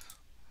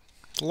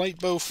 Light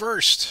bow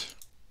first.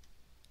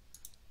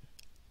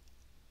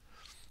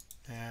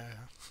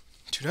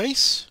 2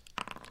 dice.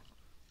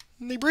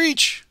 And they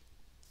breach.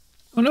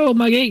 Oh no,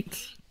 my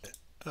gates.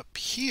 Up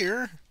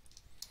here,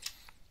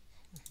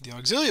 the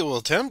auxiliary will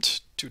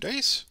attempt 2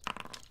 dice.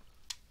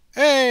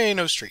 Hey,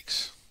 no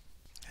streaks.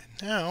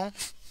 And now,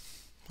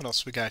 what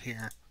else we got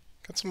here?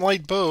 Got some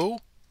light bow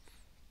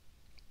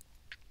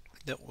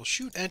that will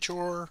shoot at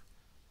your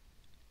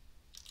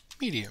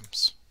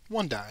mediums.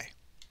 1 die.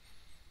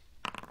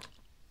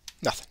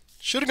 Nothing.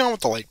 Should have gone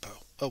with the light bow.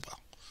 Oh well.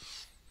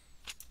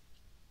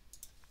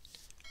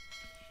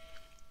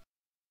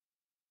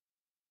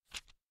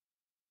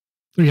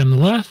 Three on the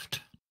left.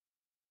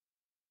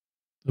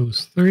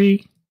 Those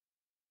three.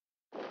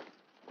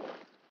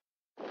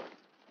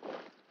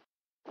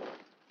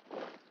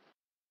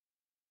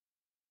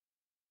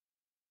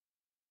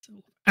 So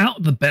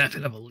without the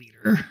benefit of a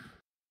leader.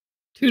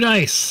 2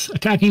 dice.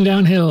 Attacking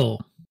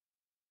downhill.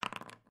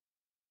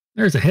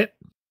 There's a hit.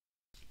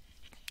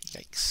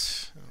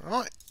 Yikes.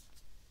 Alright.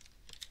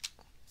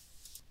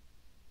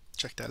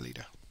 Check that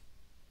leader.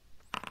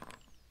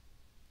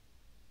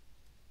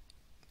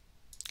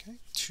 Okay,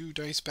 2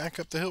 dice back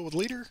up the hill with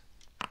leader.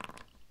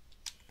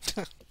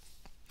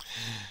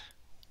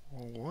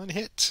 1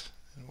 hit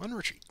and 1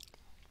 retreat.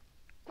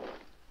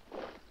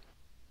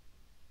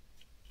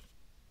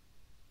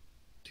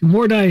 2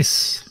 more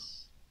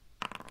dice.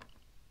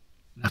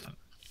 Nothing.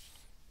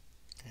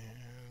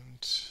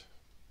 And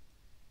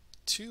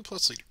 2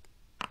 plus leader.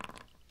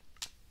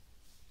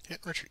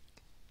 Hit and retreat.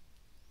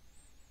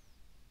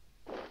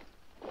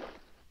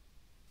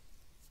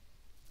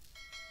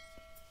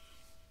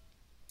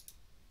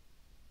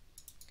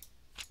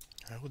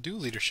 I will do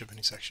leadership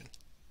any section.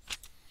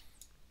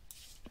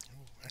 I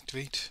will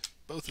activate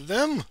both of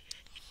them.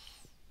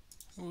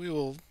 We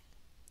will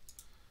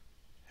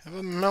have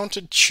a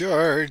mounted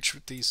charge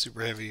with these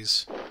super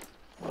heavies.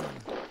 1,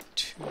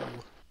 2,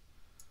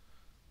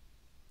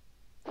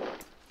 3.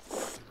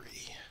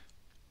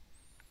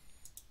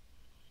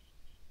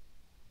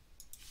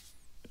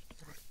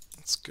 Alright,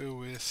 let's go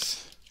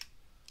with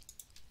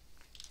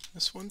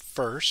this one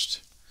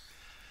first.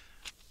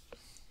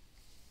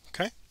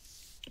 Okay.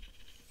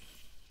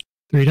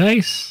 3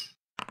 dice.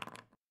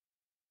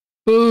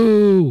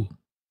 Boo!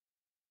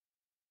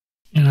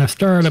 And I've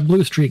started a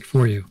blue streak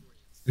for you.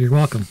 You're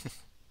welcome.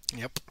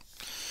 Yep.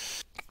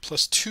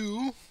 Plus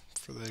 2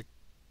 for the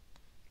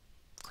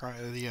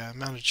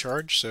mounted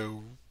charge,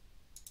 so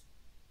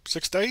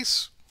 6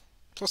 dice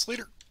plus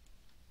leader.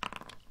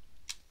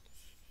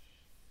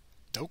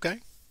 Okay.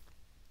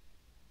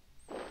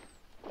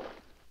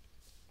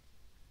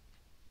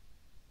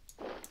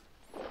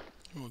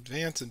 We'll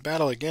advance and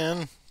battle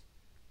again.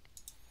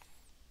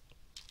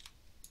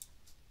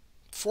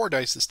 4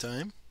 dice this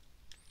time.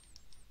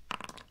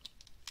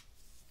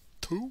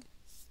 2.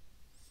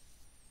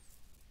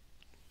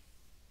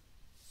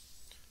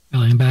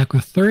 Rallying back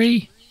with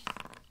 3.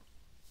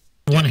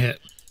 1 hit.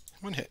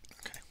 1 hit.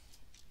 Okay.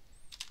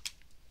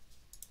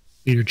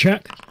 Leader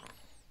check.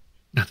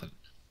 Nothing.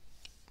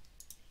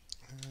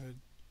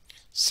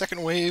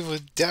 Second wave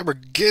with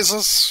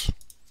Dabergizzus.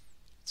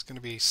 It's going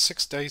to be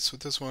 6 dice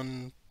with this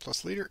one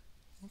plus leader.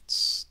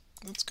 Let's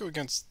go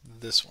against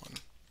this one.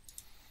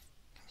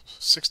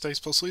 6 dice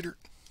plus leader.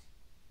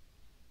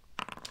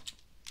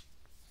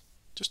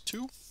 Just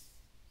 2.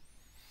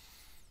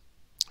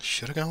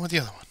 Should have gone with the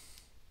other one.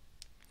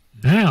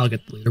 Now I'll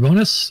get the leader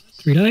bonus.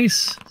 3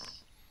 dice.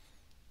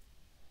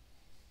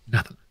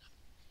 Nothing.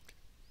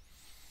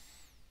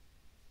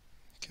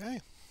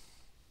 Okay.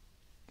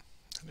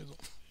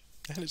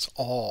 That is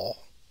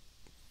all.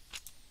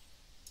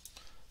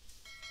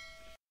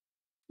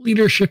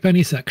 Leadership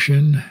any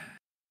section.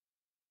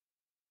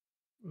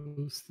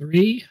 Those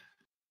 3.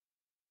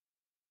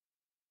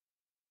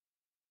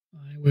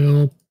 I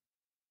will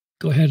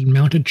go ahead and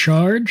mount a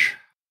charge.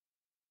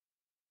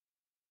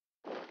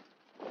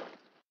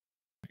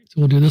 So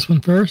we'll do this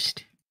one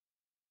first.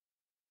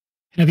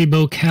 Heavy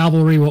bow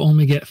cavalry will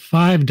only get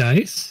 5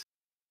 dice.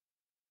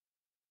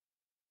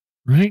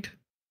 Right?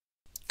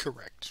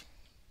 Correct.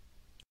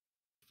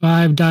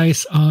 5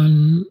 dice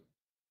on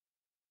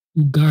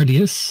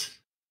Onoguris.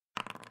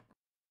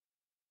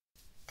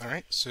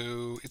 Alright,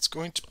 so it's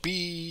going to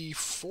be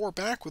 4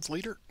 back with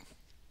leader.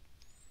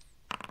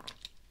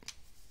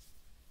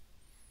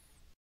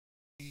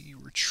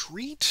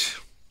 Retreat?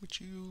 Would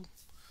you...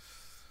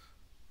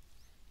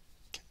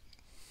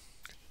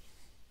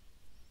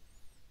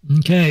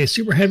 Okay,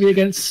 super heavy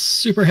against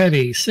super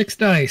heavy. 6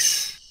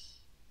 dice.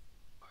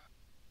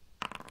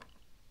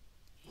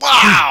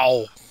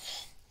 Wow!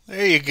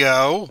 There you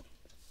go.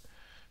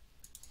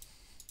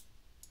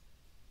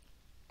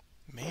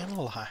 Man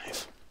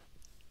alive.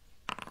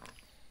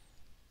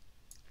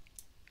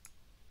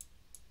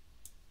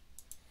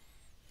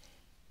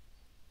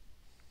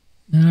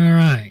 All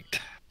right.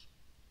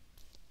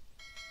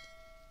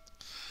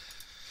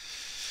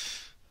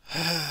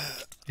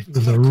 If it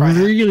was a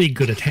really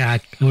good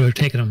attack, I would have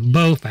taken them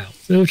both out.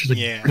 So which is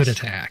a good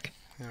attack.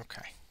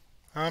 Okay.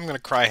 I'm going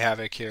to cry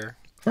havoc here.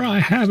 Cry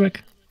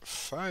havoc.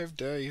 5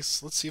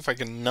 dice. Let's see if I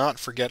can not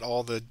forget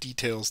all the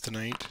details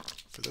tonight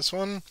for this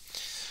one.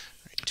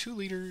 All right, 2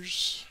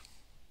 leaders.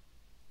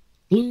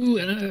 Blue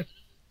and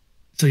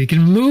so you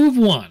can move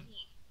 1.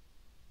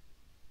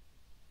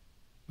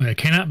 But I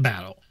cannot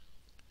battle.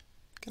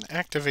 Can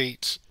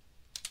activate.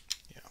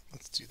 Yeah,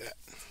 let's do that.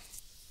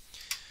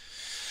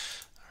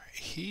 Alright,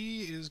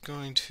 he is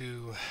going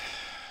to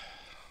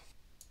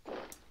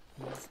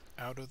move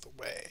out of the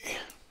way.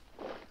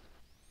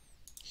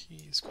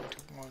 He's going to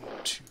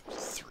 1, 2,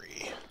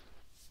 3.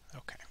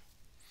 Okay.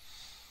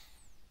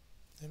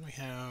 Then we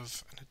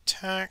have an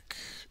attack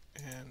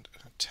and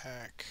an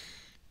attack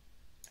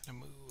and a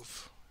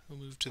move. We'll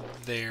move to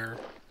there.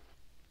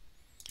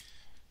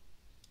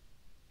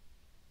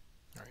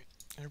 Alright,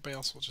 everybody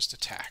else will just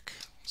attack.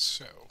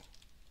 So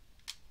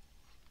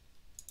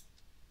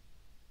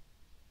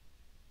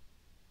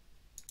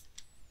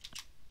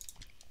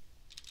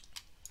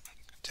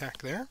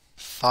attack there.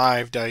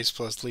 5 dice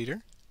plus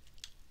leader.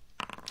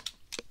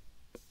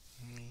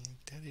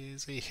 That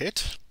is a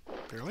hit.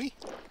 Barely.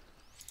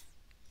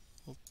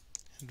 We'll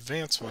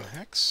advance 1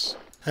 hex.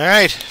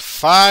 Alright,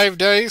 5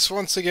 dice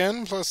once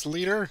again plus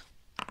leader.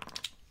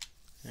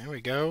 There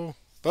we go.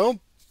 Boom.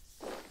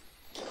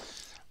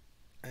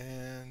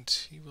 And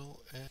he will.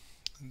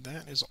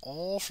 That is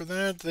all for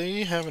that.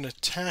 They have an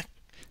attack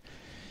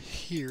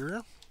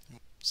here.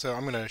 So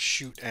I'm going to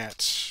shoot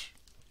at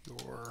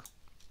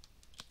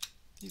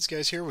these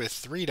guys here with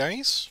 3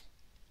 dice.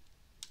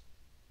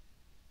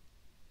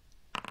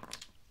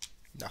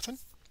 Nothing.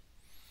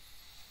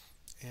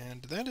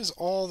 And that is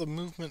all the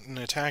movement and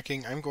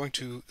attacking. I'm going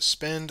to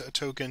spend a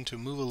token to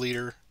move a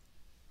leader.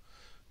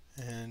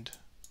 And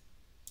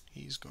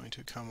he's going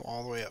to come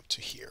all the way up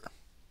to here.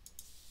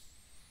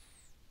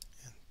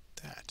 And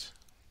that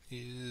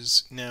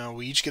is... Now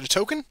we each get a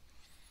token.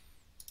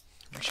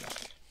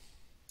 Reshuffle.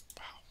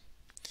 Wow.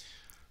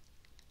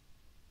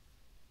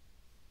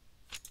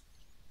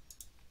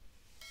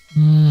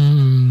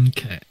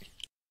 Okay.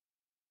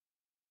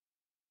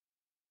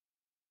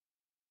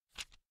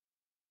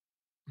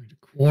 We're going to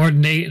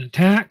coordinate an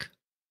attack.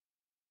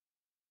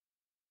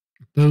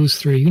 Those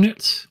 3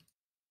 units.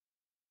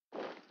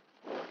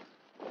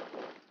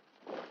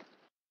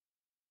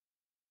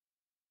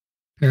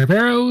 Pair of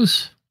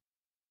arrows.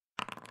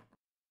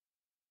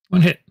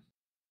 1 hit.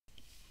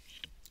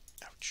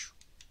 Ouch.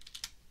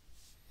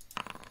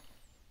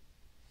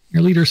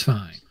 Your leader's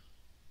fine.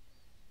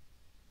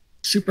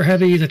 Super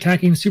heavies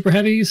attacking super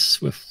heavies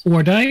with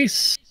 4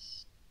 dice.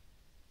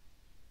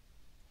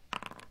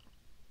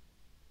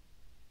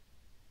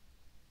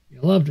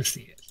 You'll love to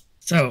see it.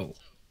 So,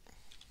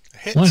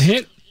 1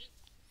 hit.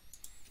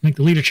 Make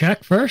the leader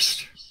check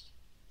first.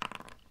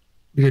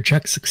 Leader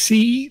check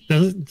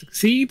doesn't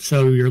succeed,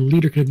 so your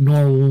leader can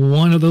ignore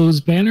 1 of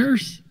those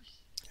banners.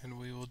 And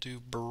we will do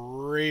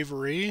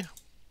bravery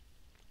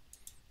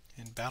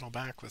and battle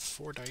back with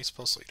 4 dice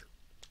plus leader.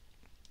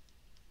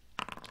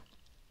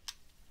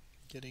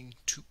 Getting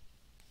 2.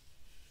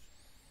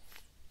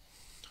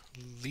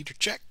 Leader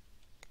check.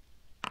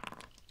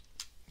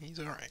 He's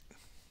alright.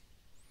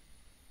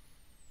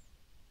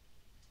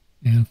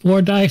 And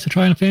 4 dice to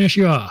try and finish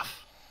you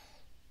off.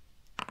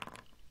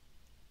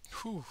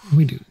 Whew.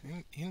 We do.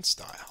 In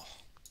style.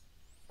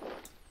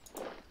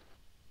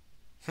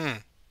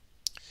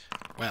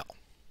 Well.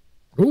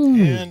 Ooh.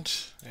 And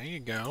there you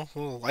go. A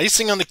little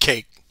icing on the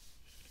cake.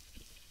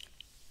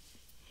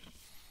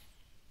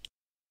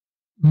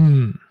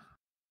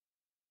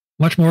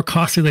 Much more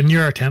costly than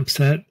your attempts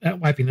at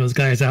wiping those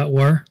guys out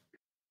were.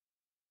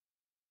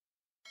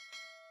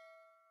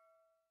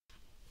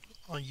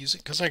 I'll use it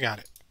because I got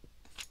it.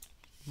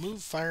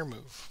 Move, fire,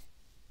 move.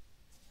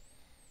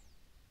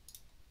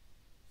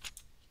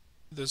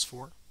 Those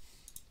 4.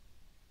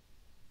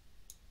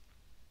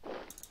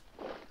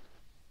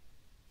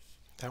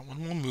 That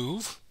one will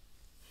move.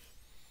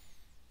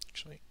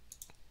 Actually,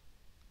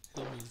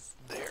 he'll move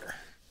there.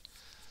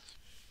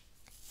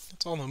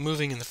 That's all the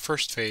moving in the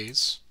first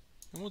phase.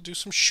 And we'll do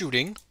some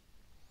shooting.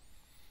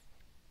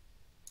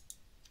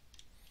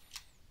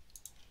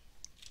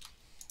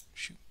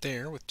 Shoot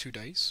there with 2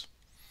 dice.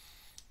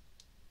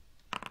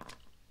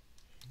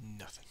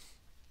 Nothing.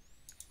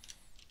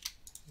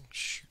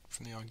 Shoot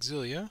from the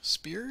auxilia.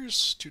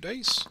 Spears, 2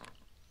 dice.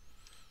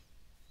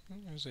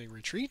 There's a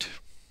retreat.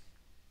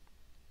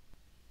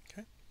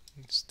 Okay,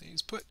 he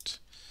stays put.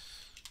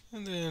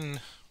 And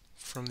then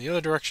from the other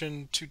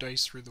direction, 2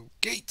 dice through the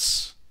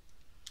gates.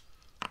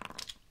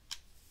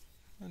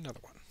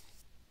 Another one.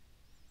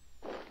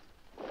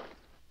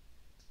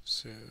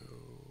 So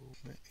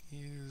that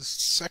is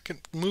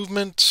second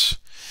movement.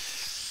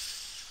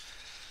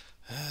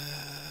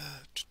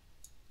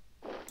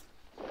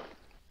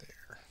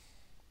 There.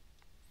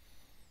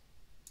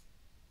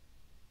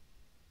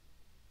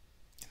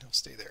 And he'll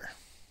stay there.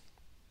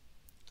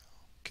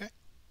 Okay.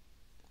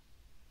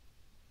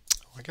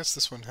 Oh, I guess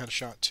this one had a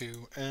shot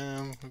too.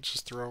 Let's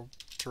just throw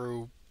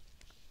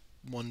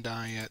 1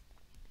 die at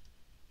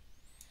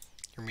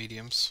your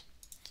mediums.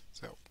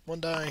 So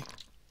 1 die,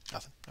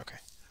 nothing. Okay.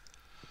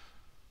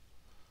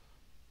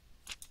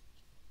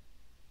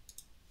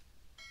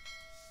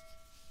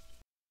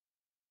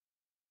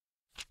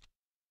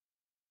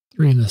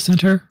 Three in the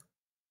center.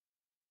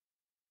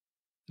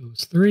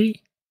 Those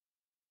 3.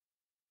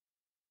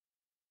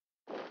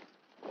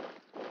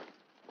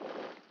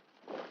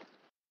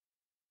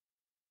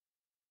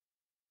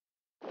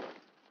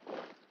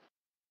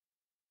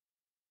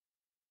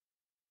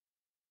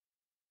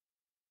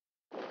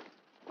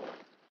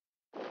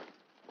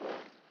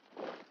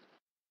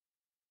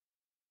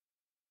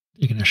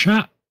 Taking a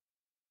shot.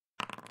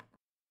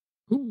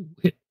 Ooh,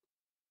 hit.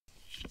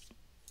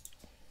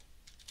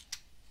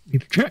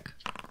 Leader check.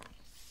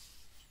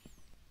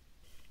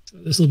 So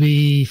this will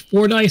be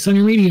 4 dice on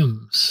your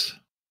mediums.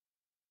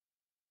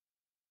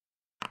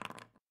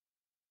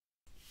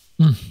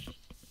 A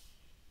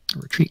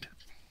retreat.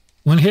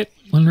 1 hit,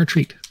 1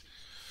 retreat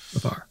so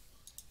far.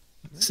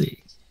 Let's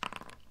see.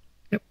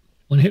 Yep.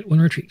 1 hit, 1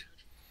 retreat.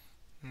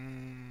 I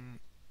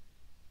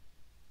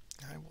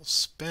will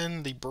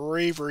spend the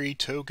bravery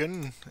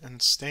token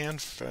and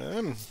stand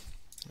firm.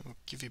 I'll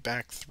give you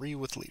back 3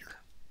 with leader.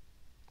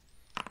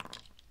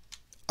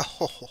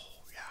 Oh,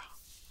 yeah.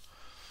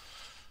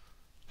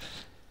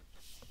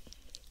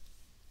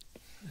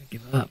 I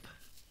give up.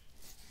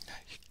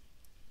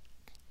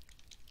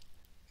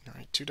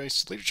 Alright, 2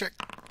 dice leader check.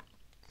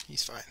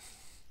 He's fine.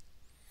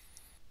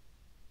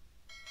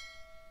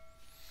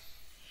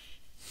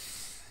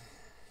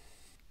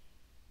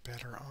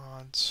 Better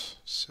odds.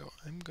 So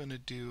I'm gonna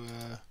do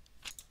a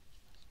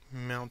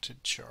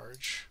mounted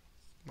charge.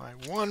 My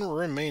 1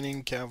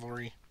 remaining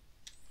cavalry.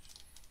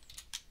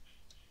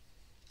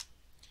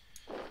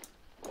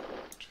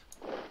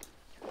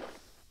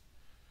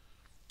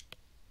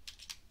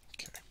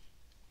 Okay.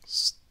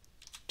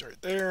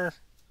 Start there.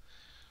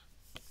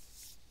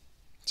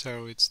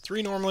 So it's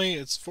 3 normally,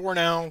 it's 4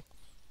 now.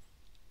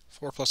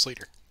 4 plus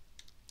leader.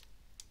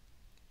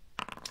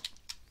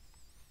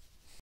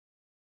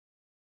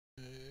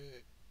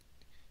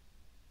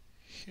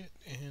 Hit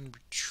and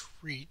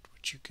retreat,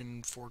 which you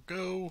can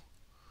forego.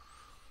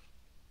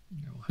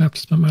 I'll have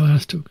to spend my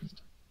last token.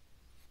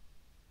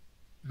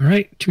 All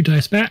right, 2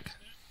 dice back.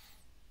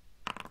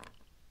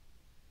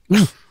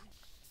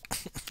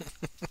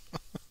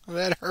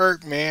 That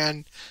hurt,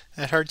 man.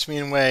 That hurts me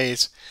in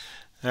ways.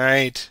 All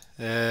right.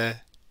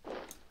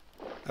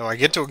 Oh, I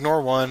get to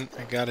ignore 1.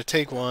 I gotta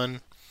take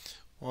 1.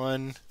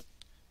 1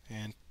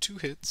 and 2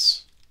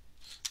 hits.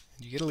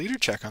 And you get a leader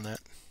check on that.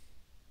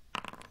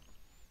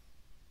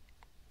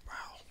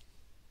 Wow.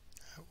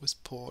 That was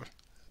poor.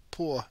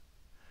 Poor.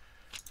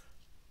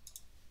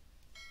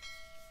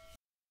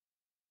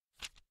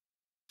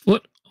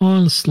 Foot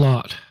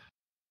onslaught.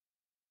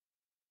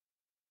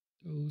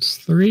 Those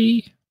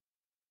 3.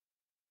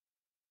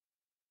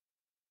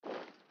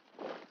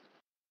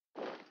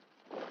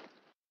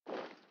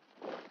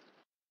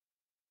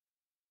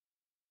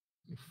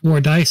 Four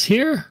dice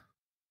here.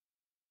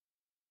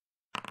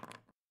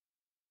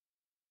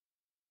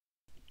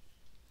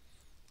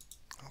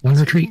 One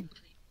retreat.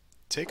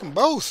 Take them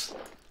both.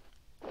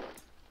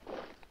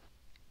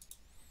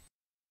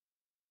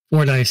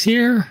 4 dice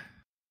here.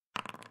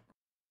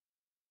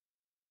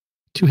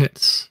 2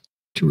 hits.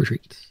 2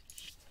 retreats.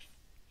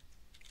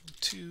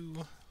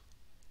 2.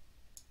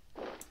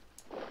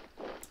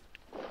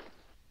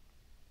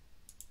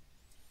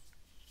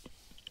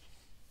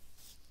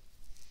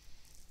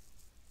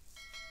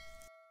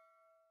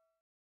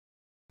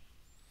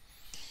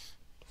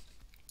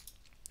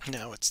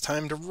 Now it's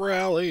time to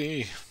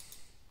rally.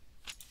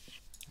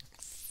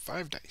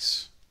 5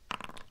 dice.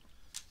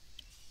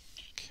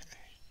 Okay.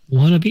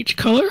 1 of each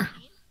color.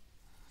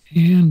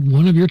 And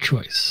 1 of your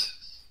choice.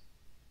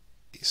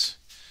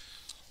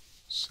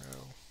 So,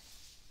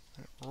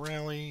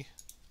 rally.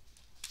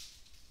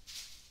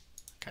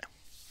 Okay.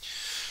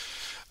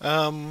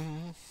 I'll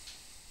move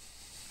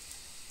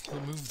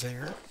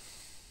there.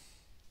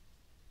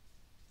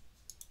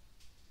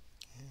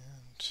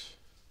 And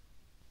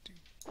do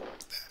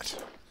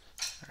that.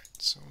 Alright,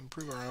 so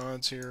improve our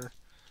odds here. We'll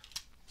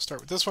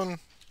start with this one.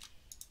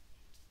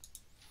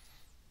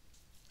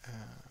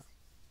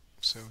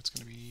 So it's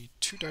going to be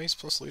 2 dice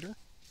plus leader.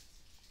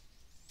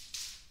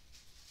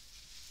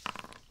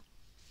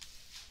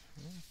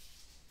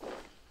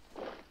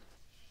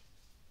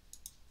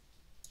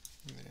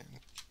 And then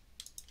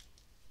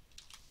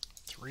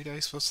 3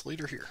 dice plus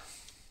leader here.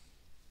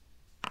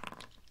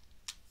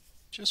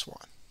 Just 1.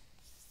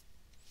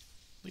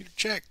 Leader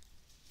check.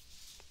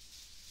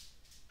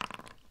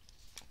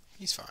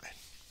 He's fine.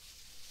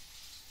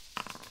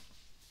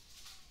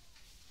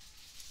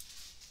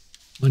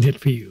 1 hit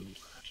for you.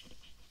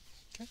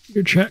 Okay.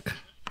 Your check.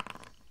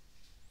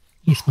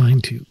 He's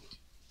fine too.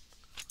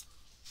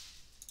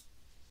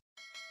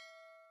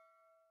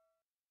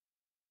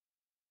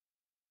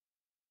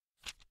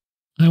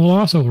 I will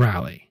also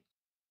rally.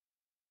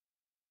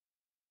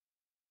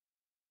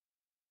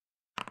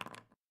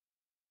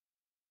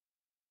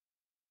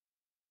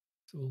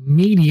 So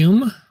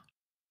medium,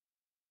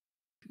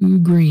 2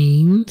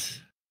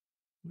 greens,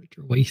 which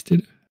are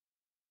wasted,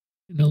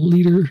 and a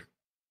leader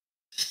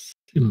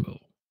symbol.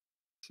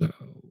 So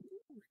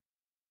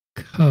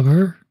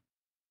recover.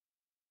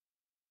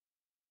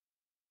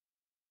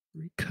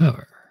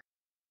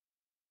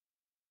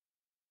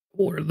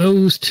 Order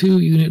those 2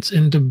 units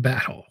into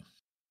battle.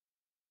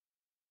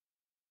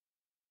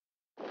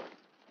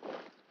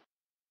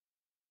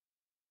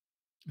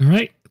 All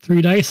right,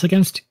 3 dice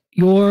against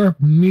your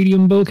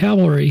medium bow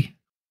cavalry.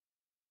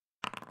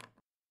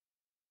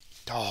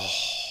 Oh,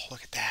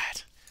 look at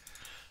that.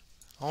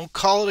 Don't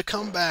call it a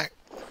comeback.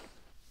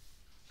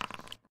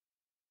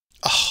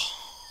 Oh.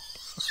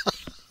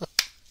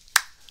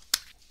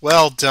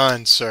 Well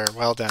done, sir.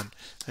 Well done.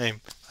 I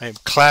am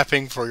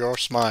clapping for your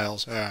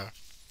smiles.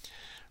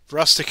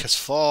 Rusticus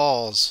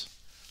falls.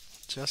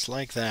 Just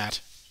like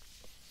that.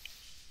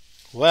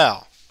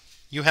 Well,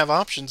 you have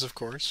options, of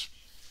course.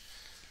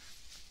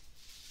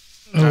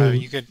 Oh,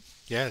 You could,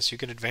 yes, you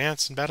could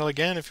advance and battle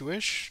again if you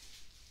wish.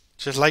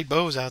 Just light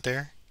bows out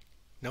there.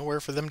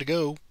 Nowhere for them to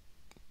go.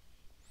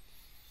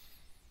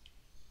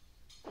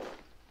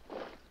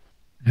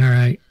 all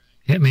right.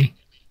 Hit me.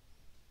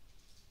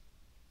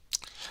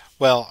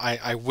 Well,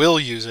 I will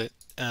use it,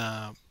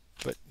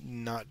 but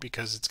not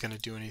because it's going to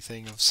do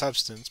anything of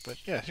substance. But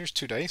yeah, here's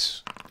 2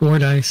 dice. 4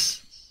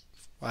 dice.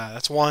 Wow,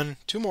 that's 1.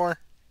 2 more.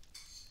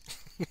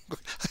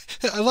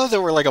 I love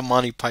that we're like a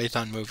Monty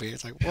Python movie.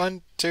 It's like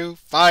 1, 2,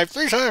 5,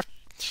 3, 5.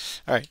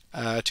 All right,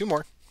 2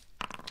 more.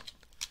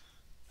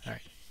 All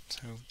right,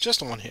 so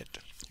just 1 hit.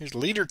 Here's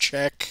leader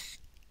check.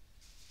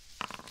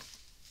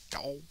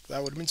 Oh,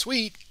 that would have been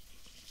sweet.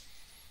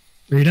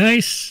 3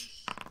 dice.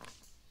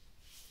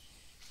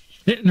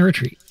 Hit and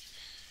retreat.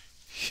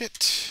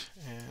 Hit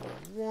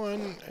and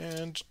 1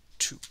 and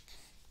 2.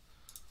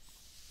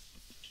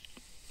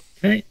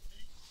 Okay.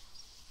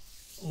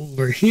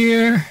 Over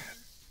here,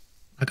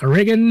 like a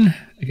Reagan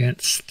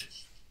against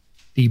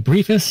the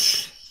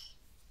briefest.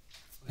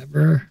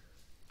 Whatever.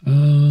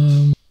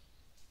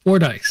 4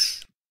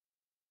 dice.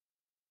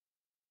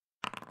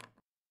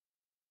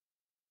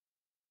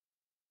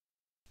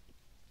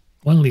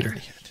 One leader.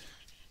 Here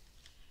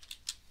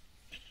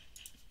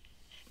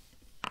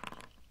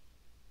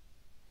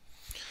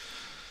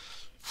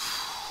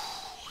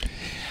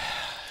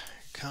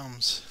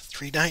comes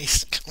 3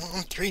 dice. Come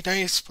on, 3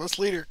 dice plus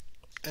leader.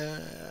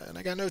 And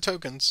I got no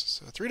tokens,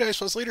 so 3 dice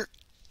plus leader.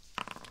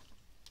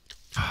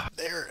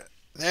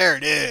 There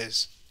it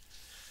is.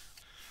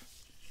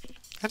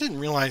 I didn't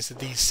realize that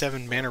these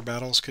 7 banner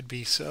battles could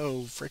be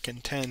so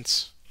frickin'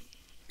 tense.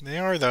 They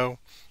are, though.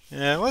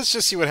 Let's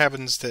just see what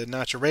happens to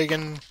Nacho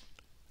Reagan.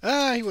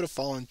 He would have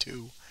fallen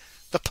to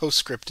the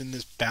postscript in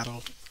this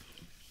battle.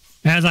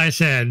 As I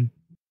said,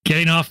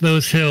 getting off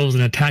those hills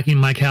and attacking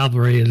my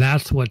cavalry,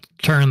 that's what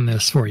turned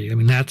this for you. I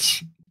mean,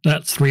 that's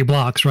 3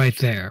 blocks right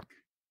there.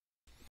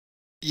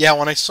 Yeah,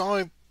 when I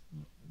saw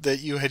that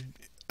you had,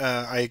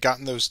 I had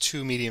gotten those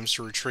 2 mediums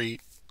to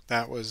retreat,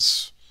 that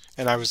was,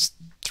 and I was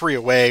 3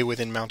 away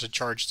within mounted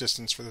charge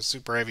distance for the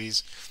super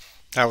heavies.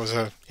 That was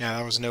a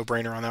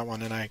no-brainer on that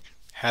one, and I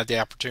had the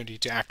opportunity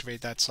to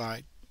activate that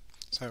side.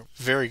 So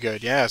very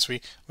good. Yes,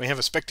 we have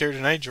a spectator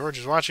tonight. George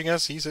is watching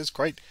us. He says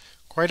quite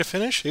a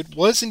finish. It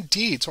was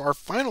indeed. So our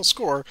final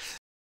score,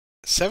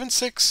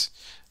 7-6.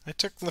 I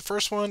took the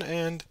first one,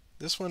 and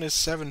this one is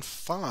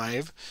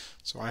 7-5.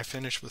 So I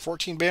finished with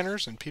 14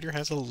 banners, and Peter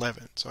has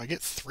 11. So I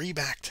get 3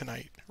 back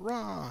tonight.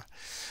 Hurrah!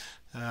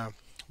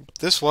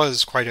 This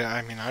was quite a,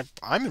 I mean,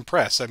 I'm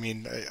impressed. I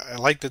mean, I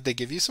like that they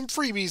give you some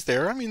freebies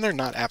there. I mean, they're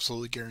not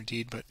absolutely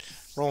guaranteed, but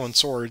rolling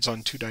swords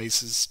on 2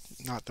 dice is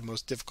not the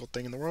most difficult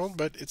thing in the world,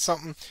 but it's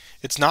something,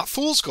 it's not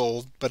fool's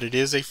gold, but it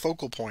is a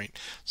focal point.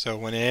 So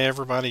when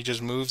everybody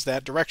just moves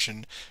that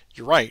direction,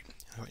 you're right.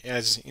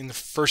 As in the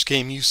first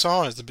game you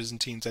saw, as the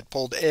Byzantines had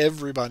pulled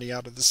everybody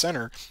out of the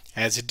center,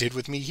 as it did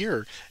with me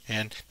here,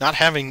 and not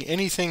having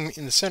anything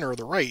in the center or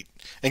the right,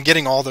 and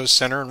getting all those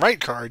center and right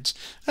cards,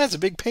 that's a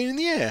big pain in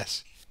the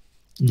ass.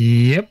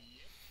 Yep.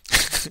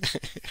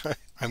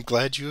 I'm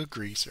glad you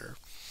agree, sir.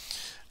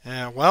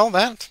 Well,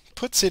 that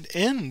puts an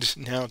end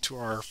now to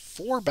our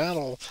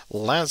 4-battle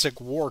Lazic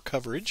war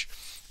coverage.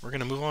 We're going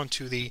to move on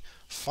to the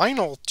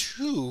final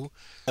 2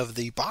 of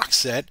the box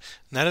set,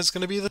 and that is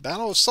going to be the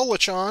Battle of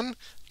Solachon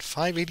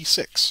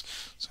 586.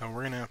 So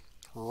we're going to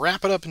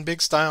wrap it up in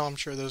big style. I'm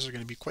sure those are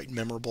going to be quite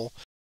memorable.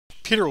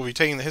 Peter will be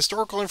taking the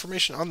historical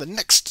information on the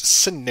next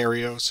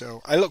scenario,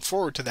 so I look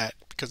forward to that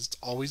because it's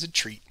always a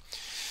treat.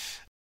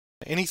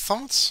 Any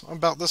thoughts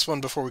about this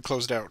one before we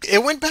closed out?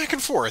 It went back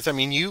and forth. I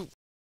mean,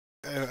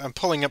 I'm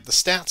pulling up the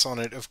stats on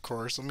it, of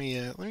course. Let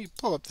me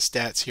pull up the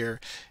stats here.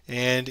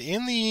 And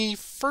in the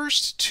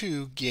first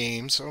 2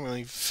 games, so I'm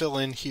going to fill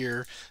in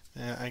here.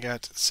 I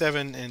got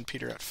 7 and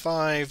Peter got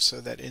 5,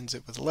 so that ends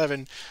it with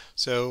 11.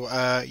 So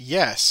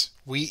yes,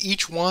 we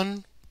each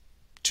won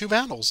 2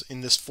 battles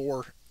in this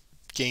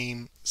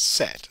 4-game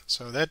set.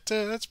 So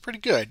that's pretty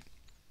good,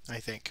 I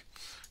think.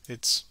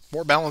 It's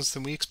more balanced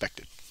than we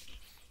expected.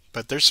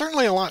 But there's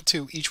certainly a lot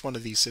to each one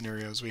of these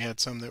scenarios. We had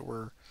some that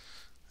were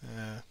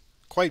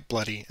quite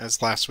bloody,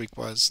 as last week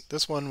was.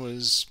 This one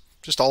was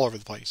just all over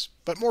the place,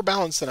 but more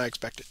balanced than I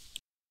expected.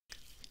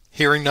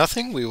 Hearing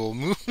nothing, we will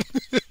move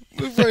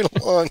right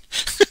along.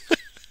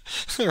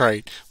 All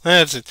right,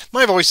 that's it.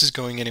 My voice is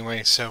going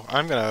anyway, so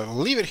I'm going to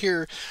leave it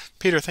here.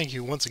 Peter, thank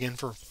you once again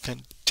for a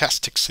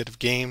fantastic set of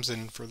games,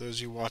 and for those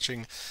of you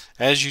watching,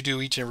 as you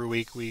do each and every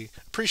week, we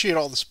appreciate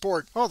all the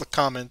support, all the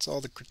comments,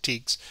 all the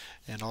critiques,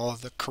 and all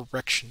of the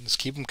corrections.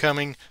 Keep them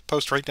coming.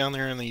 Post right down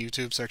there in the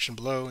YouTube section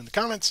below in the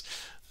comments,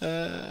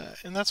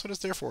 and that's what it's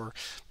there for.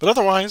 But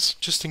otherwise,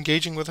 just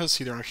engaging with us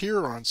either here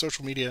or on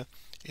social media,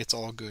 it's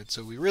all good.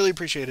 So we really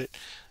appreciate it,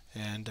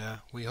 and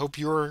we hope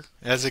you're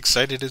as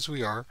excited as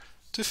we are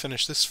to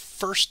finish this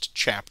first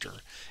chapter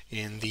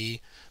in the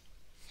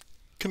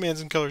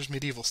Commands and Colors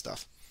medieval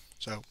stuff.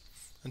 So,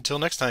 until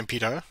next time,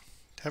 Peter,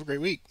 have a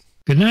great week.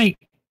 Good night.